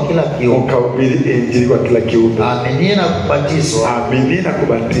injili kwa kila kiumbe. Ukahubiri injili kwa kila kiumbe. Aaminie na kubatizwa. Aaminie na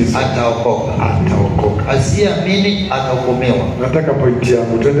kubatizwa. Ataokoka. Ataokoka. Asiyeamini atahukumiwa. Nataka pointi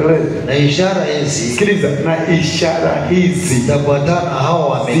yangu tuendelee. Na ishara hizi. Sikiliza, na ishara hizi zitafuatana hao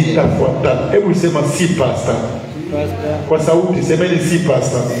waamini. Zitafuatana. Hebu sema si pastor. Kwa sauti semeni si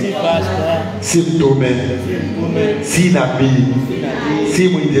pastor. Si mtume. Si nabii. Si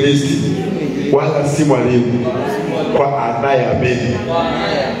mwinjilisti. Wala si mwalimu. Kwa anayeamini.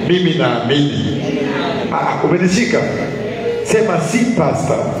 Mimi naamini. Umenishika? Sema si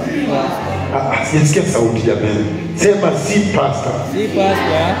pastor. Sijasikia sauti jamani. Sema si pastor. Si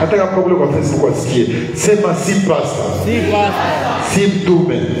pastor. Hata kama kule kwa Facebook wasikie. Sema si pastor. Si pastor. Si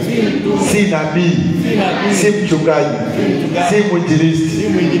mtume. Si nabii. Si mchungaji. Si mwinjilisti.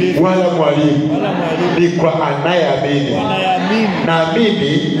 Wala mwalimu. Ni kwa anayeamini. Na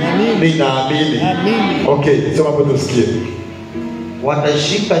mimi ninaamini. Okay, sema hapo tusikie.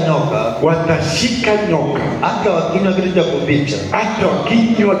 Watashika nyoka. Watashika nyoka. Hata wakinywa kitu cha kuficha. Hata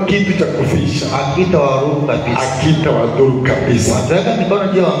wakinywa kitu cha kufisha. Hakitawadhuru kabisa. Hakitawadhuru kabisa. Wataweka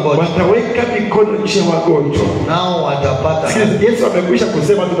mikono juu ya wagonjwa. Wataweka mikono juu ya wagonjwa. Nao watapata. Yesu amekwisha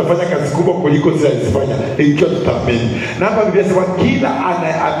kusema tutafanya kazi kubwa kuliko zile alizofanya ikiwa tutaamini. Na hapa Biblia inasema kila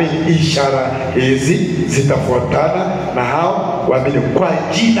anayeamini ishara hizi zitafuatana na hao waamini kwa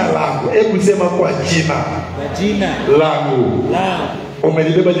jina langu. Hebu sema kwa jina. Kwa jina langu.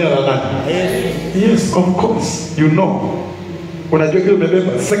 Umelibeba jina la nani? Yes, of course. You know. Unajua kile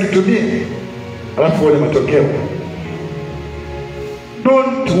umebeba. Sasa kitumie. Alafu uone matokeo.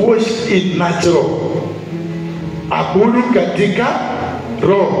 Don't wash in natural. Abudu katika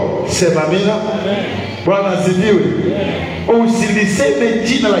roho. Sema amina. Bwana asifiwe. Usiliseme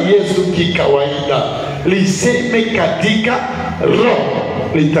jina la Yesu kikawaida. Liseme katika roho.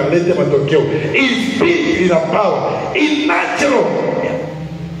 Litalete matokeo. In spirit, in power. In natural.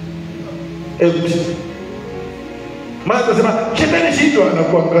 Empty. Maana tunasema shetani shindwa na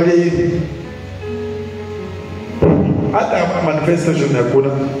kuangalia hivi. Hata manifestation hakuna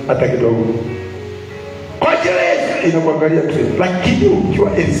hata kidogo. Kwa Yesu inakuangalia tu. Lakini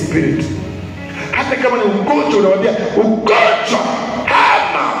ukiwa in spirit, hata kama ni ugonjwa unamwambia ugonjwa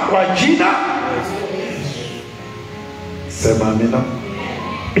hama kwa jina. Sema amina.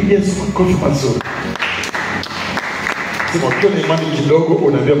 Yesu makofi mazuri. Sema ukiwa na imani kidogo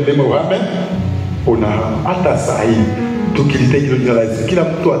unaambia mlima uhame, unahama. Hata saa hii tukilitaja jina la Yesu, kila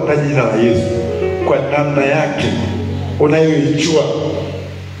mtu ataje jina la Yesu kwa namna yake unayoijua.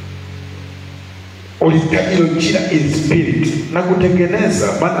 Ulitaja jina in spirit na kutengeneza.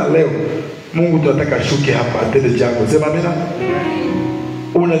 Maana leo Mungu tunataka ashuke hapa atende jambo. Sema amina.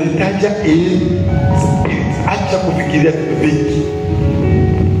 Unalitaja in spirit. Acha kufikiria vitu vingi.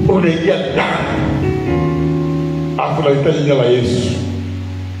 Unaingia ndani. unahitaji jina la Yesu.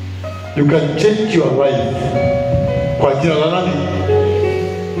 You can change your life kwa jina la nani?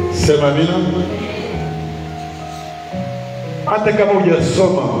 Sema amina. Hata kama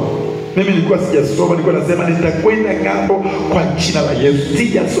hujasoma, mimi nilikuwa sijasoma, nilikuwa nasema nitakwenda ng'ambo kwa jina la Yesu.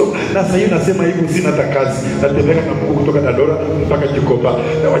 Sijasoma na sasa hivi nasema hivi, sina hata kazi, natembea na mguu kutoka Dandora mpaka Jikoba.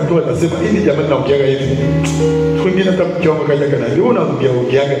 Na watu wanasema hivi, jamani naongeaga hivi. Wengine hata mkiomba kaja kana hivi,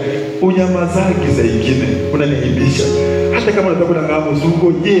 unaongeaga unyamazaki za ingine, unaniibisha. Hata kama unataka kwenda ng'ambo,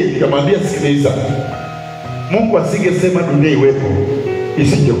 usingoje. Nikamwambia sikiliza, Mungu asingesema dunia iwepo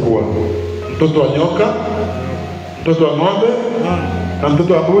isingekuwa. Mtoto wa nyoka, mtoto wa ng'ombe, na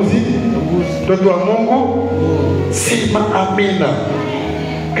mtoto wa mbuzi, mtoto wa Mungu. Sema amina.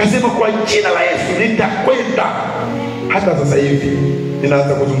 Kasema kwa jina la Yesu nitakwenda. Hata sasa hivi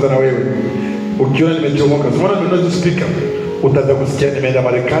ninaanza kuzungumza na wewe. Ukiona nimechomoka, unaona ndio speaker, utaanza kusikia nimeenda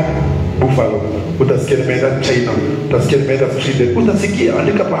Marekani, Buffalo, utasikia nimeenda China, utasikia nimeenda Sweden, utasikia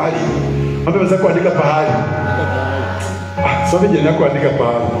andika pahali. Mambo mzako andika pahali. Sasa jina yako andika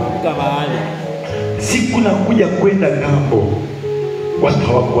pahali. Andika pahali. Siku nakuja kwenda ng'ambo, watu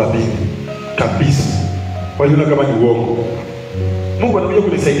hawakuamini kabisa, waliona kama ni uongo. Mungu anakuja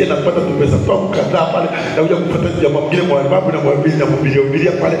kunisaidia na kupata tu pesa kwa kadhaa pale, na kuja kupata jamaa mwingine mwalimu na mwalimu na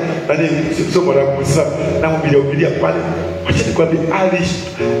mhubiria pale, na sio mwalimu na mhubiria pale. Acha nikwambie,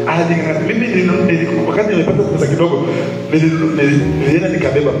 mimi wakati nimepata pesa kidogo, nilienda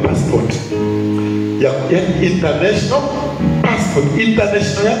nikabeba passport ya international passport.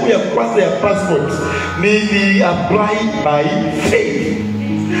 International yangu ya kwanza ya passport nili apply by faith.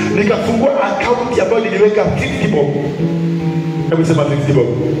 Nikafungua account ambayo niliweka 50 bob. Hebu sema 50 bob.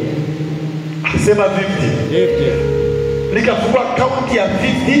 Sema 50. Nikafungua account ya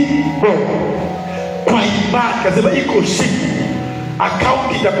 50 bob. Kwa imani kasema iko siku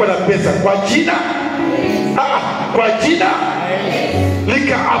account itakuwa na pesa kwa jina. Kwa jina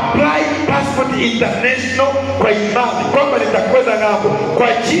nika apply passport international kwa imani kwamba nitakwenda ng'ambo kwa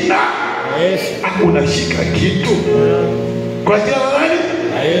jina. Yes. Unashika kitu kwa jina la nani?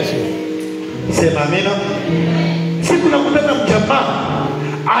 Yesu. Sema amina. Siku nakutana mjamaa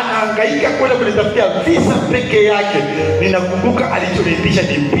anahangaika kwenda kunitafutia visa peke yake. Ninakumbuka alichonitisha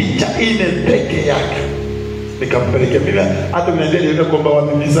ni picha ile peke yake. Nikampelekea mimi, hata mnaendelea nienda kuomba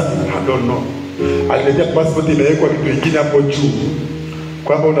wapi visa, I don't know. Aliletea passport imewekwa kitu kingine hapo juu,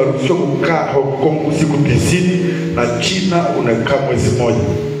 kwamba unaruhusiwa kukaa Hong Kong siku 90 na China unakaa mwezi mmoja.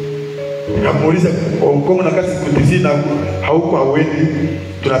 Nikamuuliza, Hong Kong unakaa siku 90 na hauko hauendi,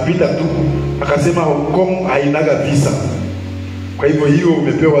 tunapita tu. Akasema Hong Kong hainaga visa. Kwa hivyo hiyo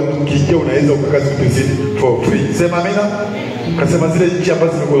umepewa tu, kijia unaweza ukakaa siku 90 for free. Sema amina. Akasema zile nchi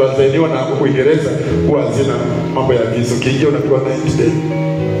ambazo zimekulaaniwa na Uingereza huwa hazina mambo ya visa. Kijia unapewa 90 days.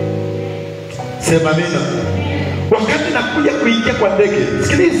 Sema amina. Wakati nakuja kuingia kwa ndege,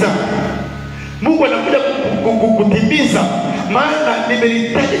 sikiliza, Mungu anakuja kutimiza, maana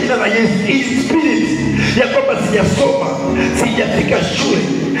nimelitaja jina la Yesu in spirit, ya kwamba sijasoma, sijafika shule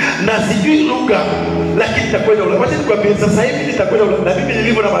na sijui lugha, lakini nitakwenda Ulaya. Wacha nikwambie sasa hivi nitakwenda Ulaya, na mimi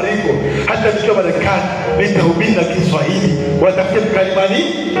nilivyo na malengo, hata nikiwa Marekani nitahubiri na Kiswahili. Watafute mkalimani,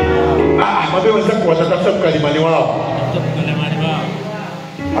 mwambie wenzako watatafuta mkalimani wao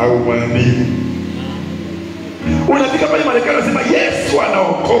au mwamini. Unafika pale Marekani unasema Yesu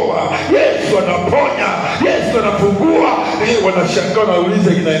anaokoa, Yesu anaponya, Yesu anafungua. Wanashangaa,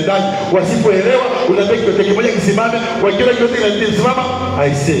 wanauliza inaendaje? Wasipoelewa unaambia kitu kimoja kisimame, wakiona kitu kingine kisimama.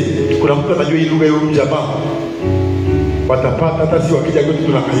 I say kuna mtu anajua hii lugha ya jamaa, watapata hata si wakija kwetu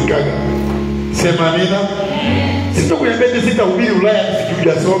tunakaikaga. Sema amina. Sitakuambia sitahubiri Ulaya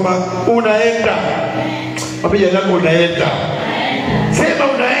sijasoma. Unaenda mapija yako, unaenda. Sema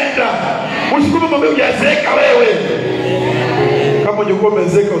unaenda. Usikuma mambo hujazeka wewe. Kama ungekuwa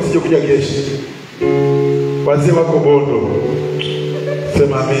umezeka usije kuja kesho. Wazee wako Bondo.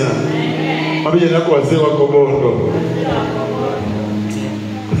 Sema amina. Mabija yako wazee wako Bondo.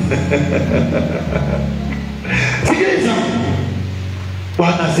 Sikiliza.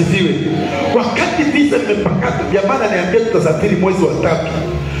 Bwana asifiwe. Wakati visa nimepakata, jamani niambia tutasafiri mwezi wa 3.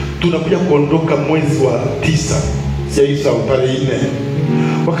 Tunakuja kuondoka mwezi wa 9. Siaisa tarehe 4.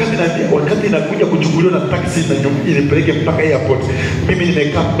 Wakati nakuja kuchukuliwa na taxi na inipeleke mpaka airport, mimi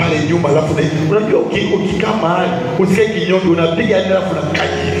nimekaa pale nyuma, alafu unajua ukikaa mahali usikae kinyonge, unapiga hadi alafu unakaa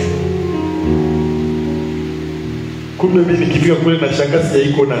hivi. Kumbe mimi nikifika kule na shangazi ya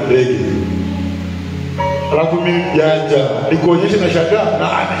iko na ndege, alafu mimi janja nikuonyeshe na shangaa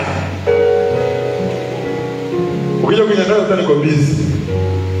na ane. Ukija kwenye ndani utani kwa busy,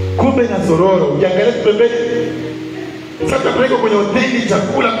 kumbe na sororo ukiangalia pembeni. Sasa tunapeleka kwenye hoteli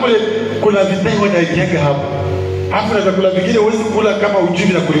chakula kule, kuna vitengo na ikianga hapo. Hapo na chakula vingine huwezi kula kama ujui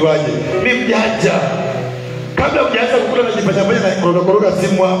na kuliwaje. Mimi mjanja. Kabla hujaanza kukula na jipata moja na koroga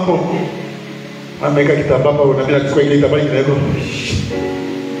simu hapo. Ameweka kitambaa hapo na mimi nachukua ile kitambaa kinaweko.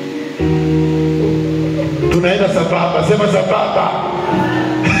 Tunaenda sambamba, sema sambamba.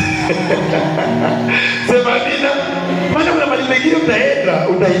 Sema Amina. Maana kuna mali mengine utaenda,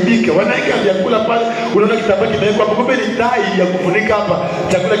 utaibika. Wanaika vyakula pale, unaona kitambaa kimewekwa hapo, kumbe ni dai ya kufunika hapa,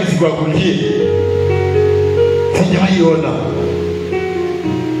 chakula kisikuangukie. Sijawahi ona.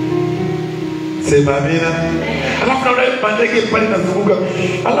 Sema Amina. Alafu naona pandege pale nazunguka.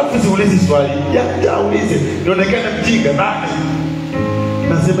 Alafu siulizi swali. Ya ulize. Inaonekana mjinga nani?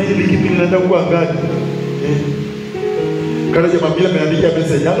 Nasema hili kipi linaenda kuwa gani? Kana jamaa bila ameandikia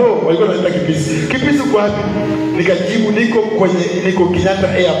message. Hello, walikuwa wanaenda Kipisi. Kipisi uko wapi? Nikajibu niko Kenyatta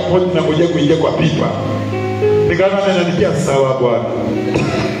airport na ngoja kuingia kwa pipa. Nikaona ameandikia sawa bwana.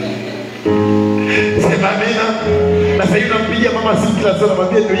 Sema Amina. Na sasa unampigia mama simu kila saa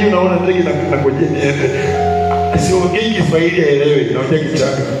namwambia ndio hiyo unaona ndege na ngoja niende. Siongei Kiswahili aelewe, naongea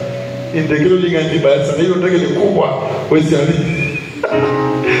Kichanga. Ndege ile linga mbaya sana, hiyo ndege ni kubwa. Wewe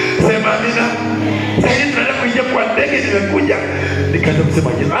Sema Amina. Sasa tunaenda kuingia kwa ndege nimekuja. Nikaanza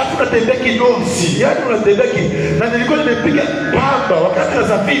kusema jina. Alafu natembea kidosi. Yaani unatembea na nilikuwa nimepiga pamba wakati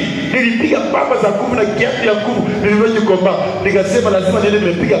nasafiri. Nilipiga pamba za nguvu na kiasi ya nguvu. Nilivyojikombaa. Nikasema lazima niende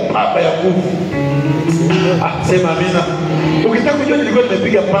nimepiga pamba ya nguvu. Sema Amina. Ukitaka kujua nilikuwa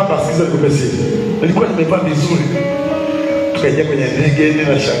nimepiga pamba, sikiza nikupesi. Nilikuwa nimevaa vizuri. Tukaingia kwenye ndege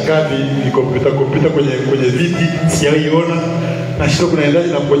na shangazi ni kompyuta kwenye viti sijaiona. Na shida kunaendaje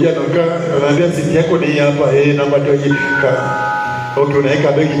na mmoja anaambia simu yako ni hapa namba toje okay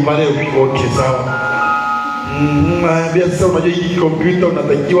unaweka begi pale okay sawa. Anaambia sasa unajua hii kompyuta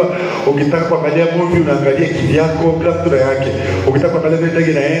unatakiwa ukitaka kuangalia movie unaangalia kivyako bila mtu yake. Ukitaka kuangalia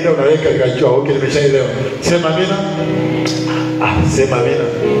ndege inaenda unaweka ikachua okay nimeshaelewa. Sema Amina. Sema Amina.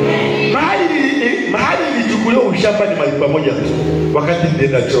 Mahali nilichukuliwa ushamba ni mahali pamoja tu. Wakati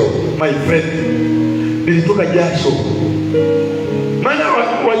nilienda choo, my friend, nilitoka jasho. Maana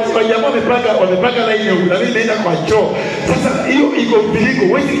wajamaa wamepanga line huko na mimi naenda kwa choo. Sasa hiyo iko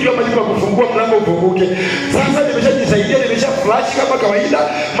mbilingo, wewe unajua mahali pa kufungua mlango ufunguke. Sasa nimeshajisaidia, nimesha flash kama kawaida.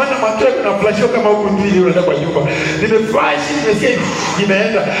 Maana matendo na flash kama huko ndani unaenda kwa nyumba. Nimeflash, nimesikia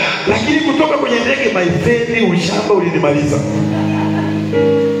imeenda. Lakini kutoka kwenye ndege my friend ushamba ulinimaliza.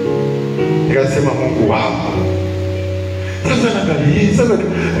 Nikasema Mungu wangu. Sasa naangalia, sasa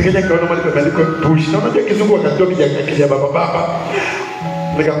nikaja kaona mali pameandikwa push. Na unajua kizungu wakati kija baba.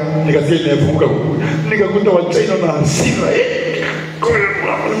 Nikasikia imefunguka huko. Nikakuta wa China na hasira.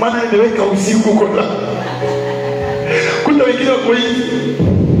 Maana nimeweka usiku huko na. Kuta wengine wako hivi.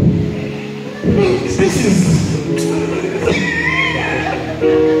 This is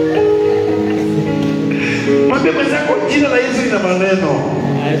Mapema zako jina la Yesu lina maneno.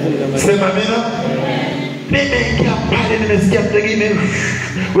 Sema Amina. Nimeingia pale nimesikia ndege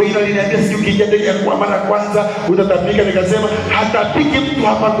wengine waliniambia sio ukija ndege ya kwa mara kwanza utatapika. Nikasema hatapiki mtu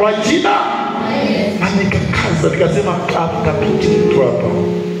hapa kwa jina. Na nikakaza nikasema hatapiki mtu hapa.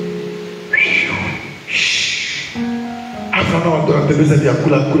 Hapa na watu wanatembeza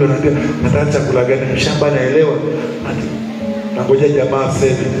vyakula kula na ndio nataka chakula gani mshamba naelewa. Na ngoja jamaa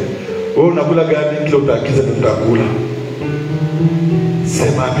aseme wewe unakula gani kile utaakiza tutakula.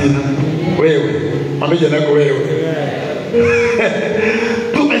 Sema Amina. Wewe mameja nako wewe.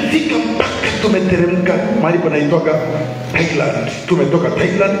 Tumefika mpaka tumeteremka mahali panaitwa Thailand. Tumetoka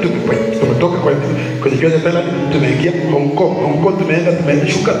Thailand tumetoka kwenye kiwanja Thailand tumeingia Hong Kong. Hong Kong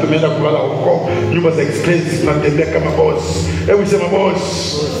tumeshuka tumeenda kulala Hong Kong. Nyumba za expensive tunatembea kama boss. Hebu sema boss.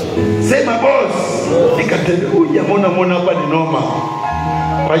 Sema boss. Nikatembea jamaa hapa ni noma.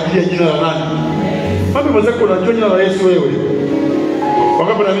 Kwa ajili ya jina la nani? Mambo mazako unajua jina la Yesu wewe.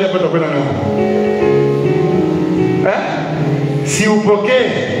 Wakati na mimi hapa tutakwenda ng'ambo. Si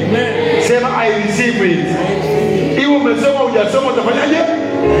upokee. Sema I receive it. Iwe umesoma hujasoma utafanyaje?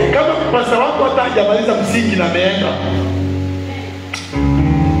 Kama pasta wako hatajamaliza msingi na ameenda.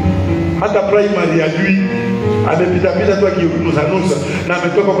 Hata primary ajui. Amepita tu akinusa na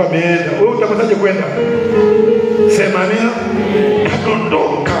ametoka kwa ameenda. Wewe utakosaje kwenda? Sema Amina.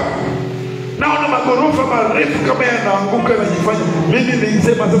 Katondoka. Naona magorofa marefu kama yanaanguka na jifanya. Mimi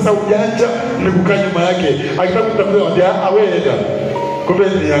nilisema sasa ujanja ni kukaa nyuma yake. Akitaka kutafuta wadia aweenda. Kumbe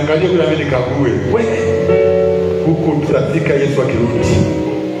niangalie bila mimi nikague. Wewe huko tutafika Yesu akirudi.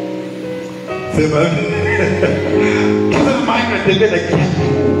 Sema kama maana tembea kitu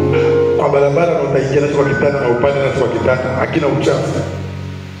kwa barabara na utaingia kwa kitanda na upande na kwa kitanda hakina uchafu.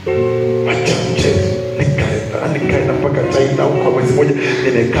 Acha mchezo. Nikaenda mpaka China kwa mwezi mmoja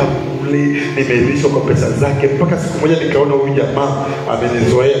nimekaa hoteli, nimelishwa kwa pesa zake. Mpaka siku moja nikaona huyu jamaa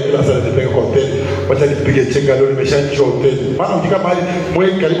amenizoea, kila saa ananipeleka kwa hoteli. Wacha nipige chenga leo, nimeshachua hoteli. Maana ukika mahali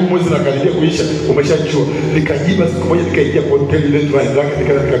karibu mwezi na karibia kuisha, umeshachua. Nikajiba siku moja, nikaingia kwa hoteli ile tu zake,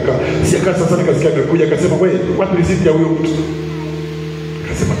 nikakaa. Siakaa sasa, nikasikia amekuja akasema, "Wewe, wapi risiti ya huyo mtu?"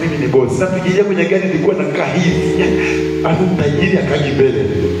 Akasema, "Mimi ni boss." Nafikiria kwenye gari nilikuwa nakaa hivi. Alafu tajiri akaji mbele.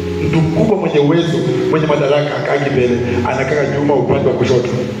 Mtu mkubwa mwenye uwezo, mwenye madaraka akaji mbele. Anakaa nyuma upande wa kushoto.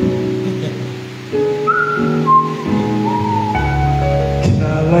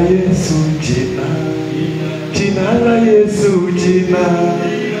 Jina la Yesu, jina. Jina la Yesu, jina.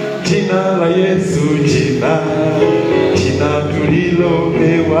 Jina la Yesu, jina. Jina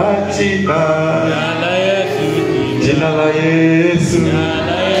tulilopewa jina. Jina la Yesu.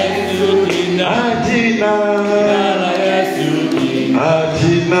 Jina. Jina.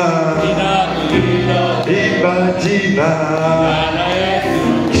 Imba jina.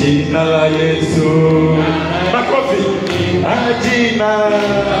 Jina la Yesu. Makofi. Jina la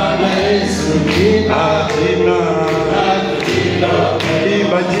Yesu. Jina.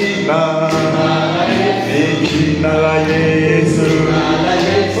 Imba jina. Jina la Yesu.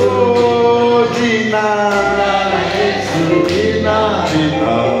 Oh, jina la Yesu. Jina.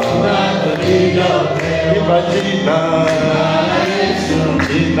 Imba jina.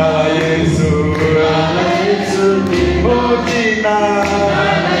 Jina la Yesu. Oh, jina.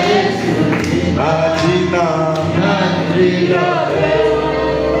 Jina.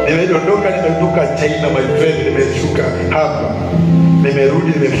 Nimedondoka, nimetoka China my friend, nimeshuka hapa.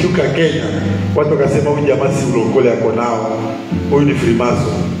 Nimerudi, nimeshuka Kenya. Watu wakasema huyu jamaa si ulokole yako nao. Huyu ni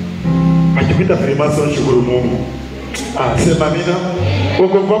Freemason. Akipita Freemason, shukuru Mungu. Sema amina.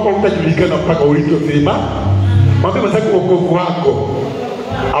 Wokovu wako utajulikana mpaka uitwe Freemason. Mwambie mwenzako wokovu wako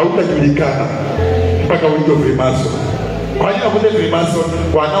hautajulikana mpaka uitwe Freemason. Kwa nini wakute Freemason?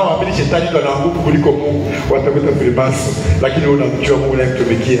 Wanaoamini shetani ndio ana nguvu kuliko Mungu, watakuta Freemason. Lakini wewe unamjua Mungu na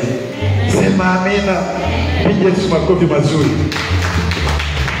kutumikia. Sema amina. Piga Yesu makofi mazuri.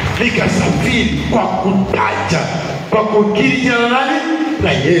 Nikasafiri kwa kutaja, kwa kukiri jina la nani?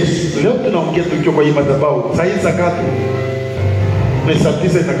 La Yesu. Leo tunaongea tukiwa kwa hii madhabahu. Saa hii sakatu ni saa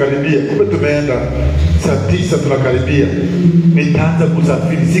 9 inakaribia. Kumbe tumeenda saa 9 tunakaribia. Nitaanza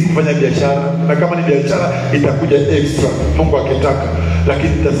kusafiri, si kufanya biashara. Na kama ni biashara itakuja extra, Mungu akitaka. Lakini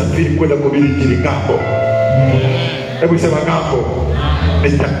nitasafiri kwenda kuhubiri injili ng'ambo. Hebu sema ng'ambo.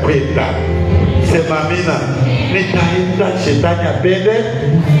 Nitakwenda. Sema amina. Nitaenda shetani apende.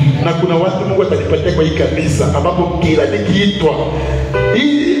 Na kuna watu Mungu atanipatia kwa hii kanisa ambapo kila nikiitwa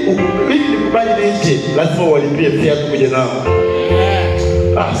ili nikubali nje, lazima walipie fare kuja nao.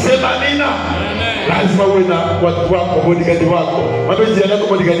 Sema amina. Lazima uwe na watu wako, bodyguard wako. Mambo jirani yako,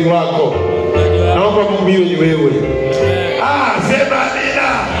 bodyguard wako. Naomba Mungu iwe ni wewe. Sema amina.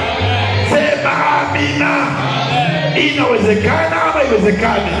 Sema amina. Inawezekana ama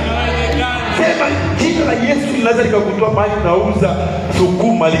iwezekani? Sema jina la Yesu linaweza likakutoa mahali unauza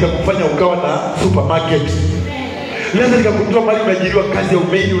sukuma likakufanya ukawa na supermarket. Linaweza likakutoa mahali unaajiriwa kazi ya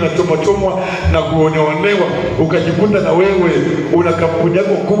umeme, unachomwa na kuonewa, ukajikuta na wewe una kampuni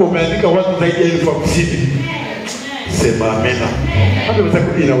yako kubwa, umeandika watu zaidi ya 50,000. Sema amina. Hapo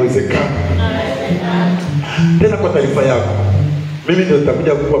inawezekana. Tena kwa taarifa yako, mimi ndio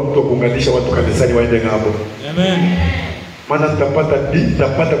nitakuja kuwa mtu wa kuunganisha watu kanisani waende ng'ambo. Amen. Maana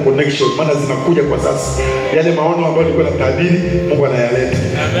nitapata connection, maana zinakuja kwa sasa. Yale maono ambayo nilikuwa natabiri, Mungu anayaleta.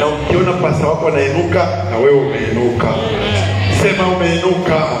 Na ukiona pasta wako anainuka, na wewe umeinuka. Sema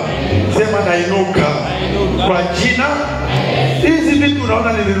umeinuka. Sema nainuka. Kwa jina hizi vitu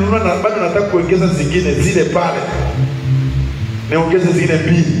unaona nilinunua, na bado nataka kuongeza zingine zile pale. Niongeze zingine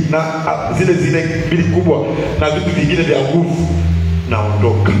 2 na zile 2 kubwa na vitu vingine vya nguvu.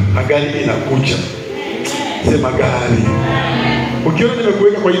 Naondoka. Gari inakuja. Sema gari. Ukiona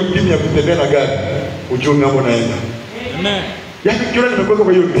nimekuweka kwa hiyo timu ya kutembea na gari, ujue ng'ambo naenda. Amen. Yaani ukiona nimekuweka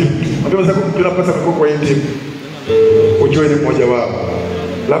kwa hiyo timu, ndio sasa tunapaswa kuwa kwa hiyo timu. Ujue ni mmoja wao.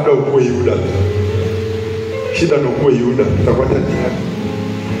 Labda ukue Yuda. Shida ndio ukue Yuda, tutakuwa tajiri.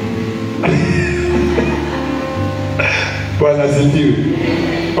 Bwana asifiwe.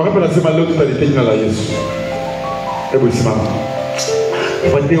 Wakati nasema leo tutalitia jina la Yesu. Hebu simama.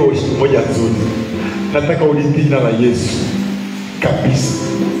 Fanye worship moja nzuri. Nataka ulitie jina la Yesu kabisa.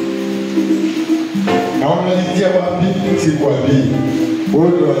 Naona nitia wapi? Sikwambii. Wewe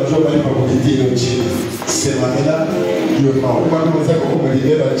ndio unajua mahali pa kulitia hilo jina. Sema amina. Ndio maana watu wenzako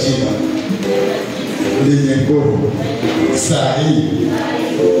umelibeba jina lenye nguvu sahihi.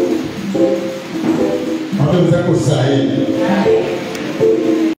 Watu wenzako sahihi.